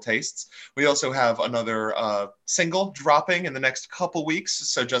musical tastes. We also have another single dropping in the next couple weeks,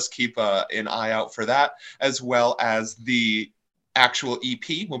 so just keep an eye out for that, as well as the actual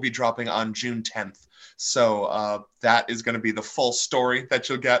EP will be dropping on June 10th. So that is going to be the full story that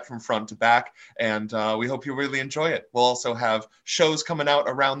you'll get from front to back, and we hope you really enjoy it. We'll also have shows coming out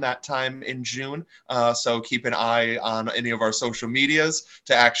around that time in June, so keep an eye on any of our social medias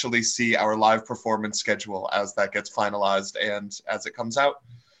to actually see our live performance schedule as that gets finalized and as it comes out.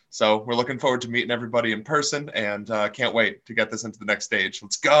 So we're looking forward to meeting everybody in person, and can't wait to get this into the next stage.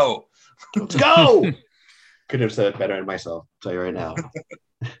 Let's go! Let's go! Couldn't have said it better than myself, I'll tell you right now.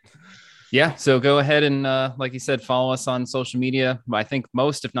 Yeah, so go ahead and, like you said, follow us on social media. I think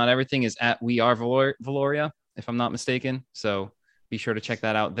most, if not everything, is at We Are Valoria, if I'm not mistaken. So be sure to check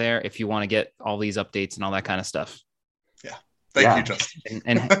that out there if you want to get all these updates and all that kind of stuff. Yeah, thank you, Justin.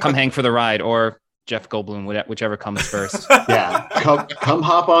 And come hang for the ride, or Jeff Goldblum, whichever comes first. Yeah, come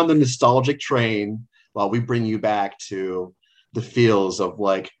hop on the nostalgic train while we bring you back to the feels of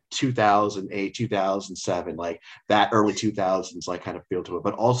like 2008, 2007, like that early 2000s, like kind of feel to it,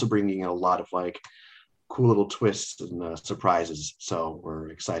 but also bringing in a lot of like cool little twists and surprises. So we're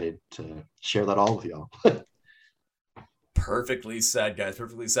excited to share that all with y'all. Perfectly said, guys.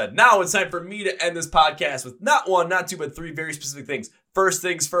 Perfectly said. Now it's time for me to end this podcast with not one, not two, but three very specific things. First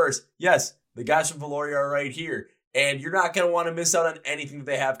things first. Yes, the guys from Valoria are right here. And you're not going to want to miss out on anything that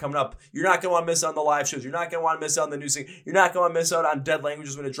they have coming up. You're not going to want to miss out on the live shows. You're not going to want to miss out on the new thing. You're not going to want to miss out on Dead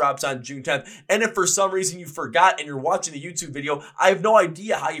Languages when it drops on June 10th. And if for some reason you forgot and you're watching the YouTube video, I have no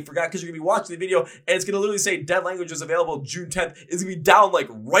idea how you forgot, because you're going to be watching the video and it's going to literally say Dead Languages available June 10th. It's going to be down like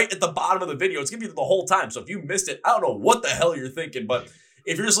right at the bottom of the video. It's going to be the whole time. So if you missed it, I don't know what the hell you're thinking. But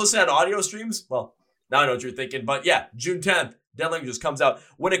if you're just listening on audio streams, well, now I know what you're thinking. But yeah, June 10th. Dead Languages comes out.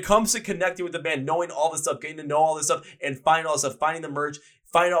 When it comes to connecting with the band, knowing all this stuff, getting to know all this stuff, and finding all this stuff, finding the merch,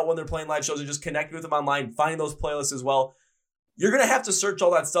 finding out when they're playing live shows, and just connecting with them online, finding those playlists as well, you're going to have to search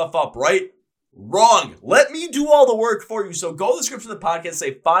all that stuff up, right? Wrong. Let me do all the work for you. So go to the description of the podcast,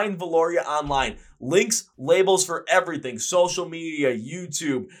 say find Valoria online. Links, labels for everything, social media,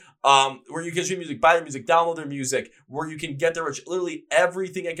 YouTube, where you can stream music, buy their music, download their music, where you can get their merch, literally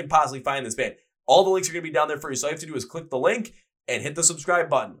everything I can possibly find in this band. All the links are going to be down there for you. So all you have to do is click the link and hit the subscribe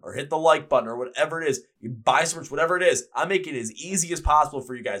button or hit the like button or whatever it is. You buy some merch, whatever it is. I'm making it as easy as possible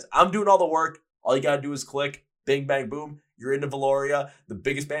for you guys. I'm doing all the work. All you got to do is click, bing, bang, boom. You're into Valoria, the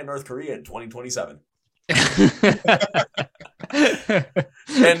biggest band in North Korea in 2027.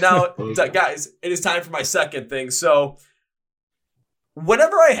 And now, guys, it is time for my second thing. So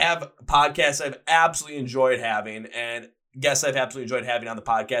whenever I have podcasts I've absolutely enjoyed having, and guests I've absolutely enjoyed having on the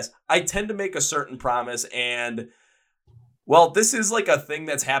podcast, I tend to make a certain promise. And, well, this is like a thing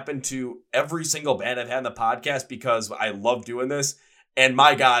that's happened to every single band I've had on the podcast because I love doing this. And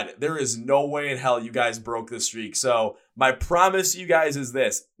my God, there is no way in hell you guys broke this streak. So my promise to you guys is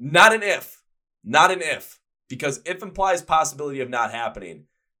this. Not an if. Not an if. Because if implies possibility of not happening.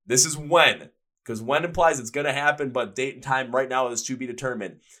 This is when. Because when implies it's going to happen, but date and time right now is to be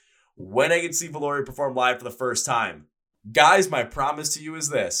determined. When I get to see Valoria perform live for the first time. Guys, my promise to you is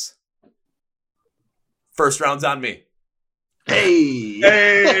this. First round's on me. Hey!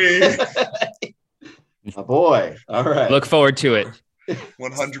 My boy. All right. Look forward to it.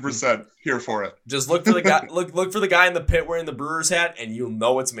 100% here for it. Just look for the guy. Look for the guy in the pit wearing the Brewers hat, and you'll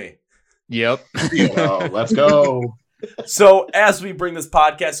know it's me. Yep. Oh, let's go. So as we bring this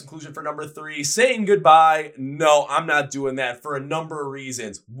podcast conclusion for number 3, saying goodbye. No, I'm not doing that for a number of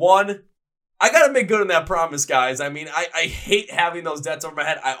reasons. One, I got to make good on that promise, guys. I mean, I hate having those debts over my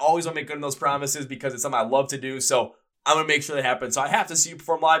head. I always want to make good on those promises because it's something I love to do. So I'm going to make sure that happens. So I have to see you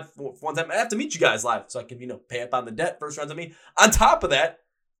perform live one time. I have to meet you guys live so I can, pay up on the debt. First round's on me. On top of that,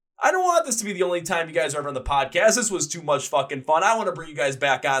 I don't want this to be the only time you guys are ever on the podcast. This was too much fucking fun. I want to bring you guys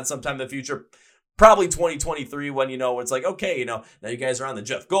back on sometime in the future. probably 2023 when, it's like, okay, now you guys are on the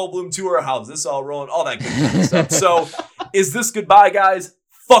Jeff Goldblum tour. How's this all rolling? All that good kind of stuff. So is this goodbye, guys?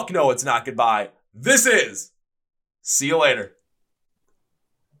 Fuck no, it's not goodbye. This is. See you later.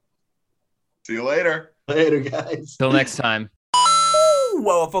 See you later. Later, guys. Till next time.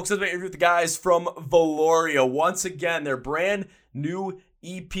 Well, folks, that's my interview with the guys from Veloria. Once again, their brand new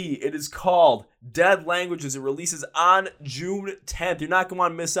EP. It is called Dead Languages. It releases on June 10th. You're not going to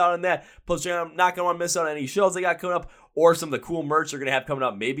want to miss out on that. Plus, you're not going to want to miss out on any shows they got coming up or some of the cool merch they're going to have coming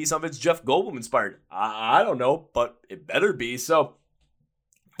up. Maybe some of it's Jeff Goldblum inspired. I don't know, but it better be. So,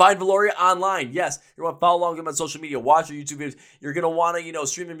 find Veloria online. Yes, you're going to follow along with them on social media, watch their YouTube videos. You're going to want to,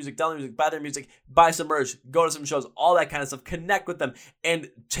 stream their music, download their music, buy their music, buy some merch, go to some shows, all that kind of stuff. Connect with them and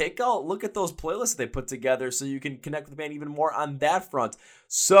take a look at those playlists they put together so you can connect with the band even more on that front.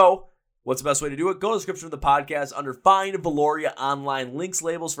 So, what's the best way to do it? Go to the description of the podcast under Find Veloria online. Links,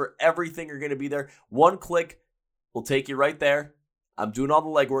 labels for everything are going to be there. One click will take you right there. I'm doing all the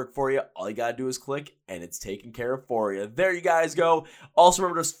legwork for you. All you got to do is click, and it's taken care of for you. There you guys go. Also,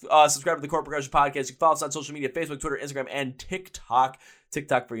 remember to subscribe to the Chord Progression Podcast. You can follow us on social media, Facebook, Twitter, Instagram, and TikTok.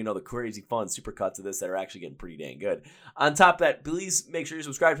 TikTok for, the crazy fun supercuts of this that are actually getting pretty dang good. On top of that, please make sure you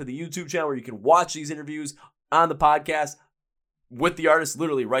subscribe to the YouTube channel where you can watch these interviews on the podcast with the artist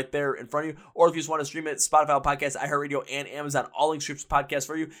literally right there in front of you. Or if you just want to stream it, Spotify Podcast, iHeartRadio, and Amazon, all links to podcast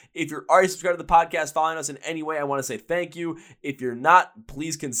for you. If you're already subscribed to the podcast, following us in any way, I want to say thank you. If you're not,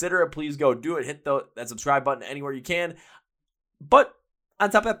 please consider it. Please go do it. Hit that subscribe button anywhere you can. But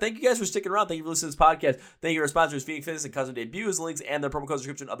on top of that, thank you guys for sticking around. Thank you for listening to this podcast. Thank you to our sponsors, Phoenix Fitness and Custom Debuts. Links and the promo code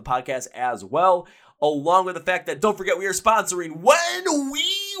description of the podcast as well. Along with the fact that, don't forget, we are sponsoring When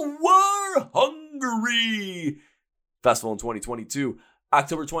We Were Hungry Festival in 2022,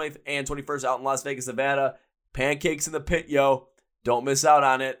 October 20th and 21st out in Las Vegas, Nevada. Pancakes in the Pit, yo. Don't miss out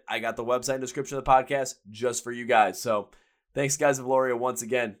on it. I got the website and description of the podcast just for you guys. So thanks, guys, of Veloria, once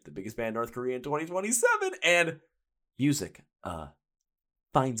again, the biggest band in North Korea in 2027. And music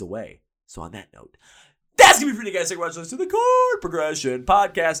finds a way. So on that note, that's going to be for you guys. Congratulations to the Chord Progression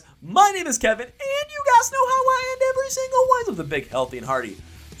Podcast. My name is Kevin, and you guys know how I end every single one of the big, healthy, and hearty.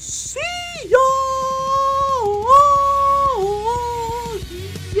 See ya!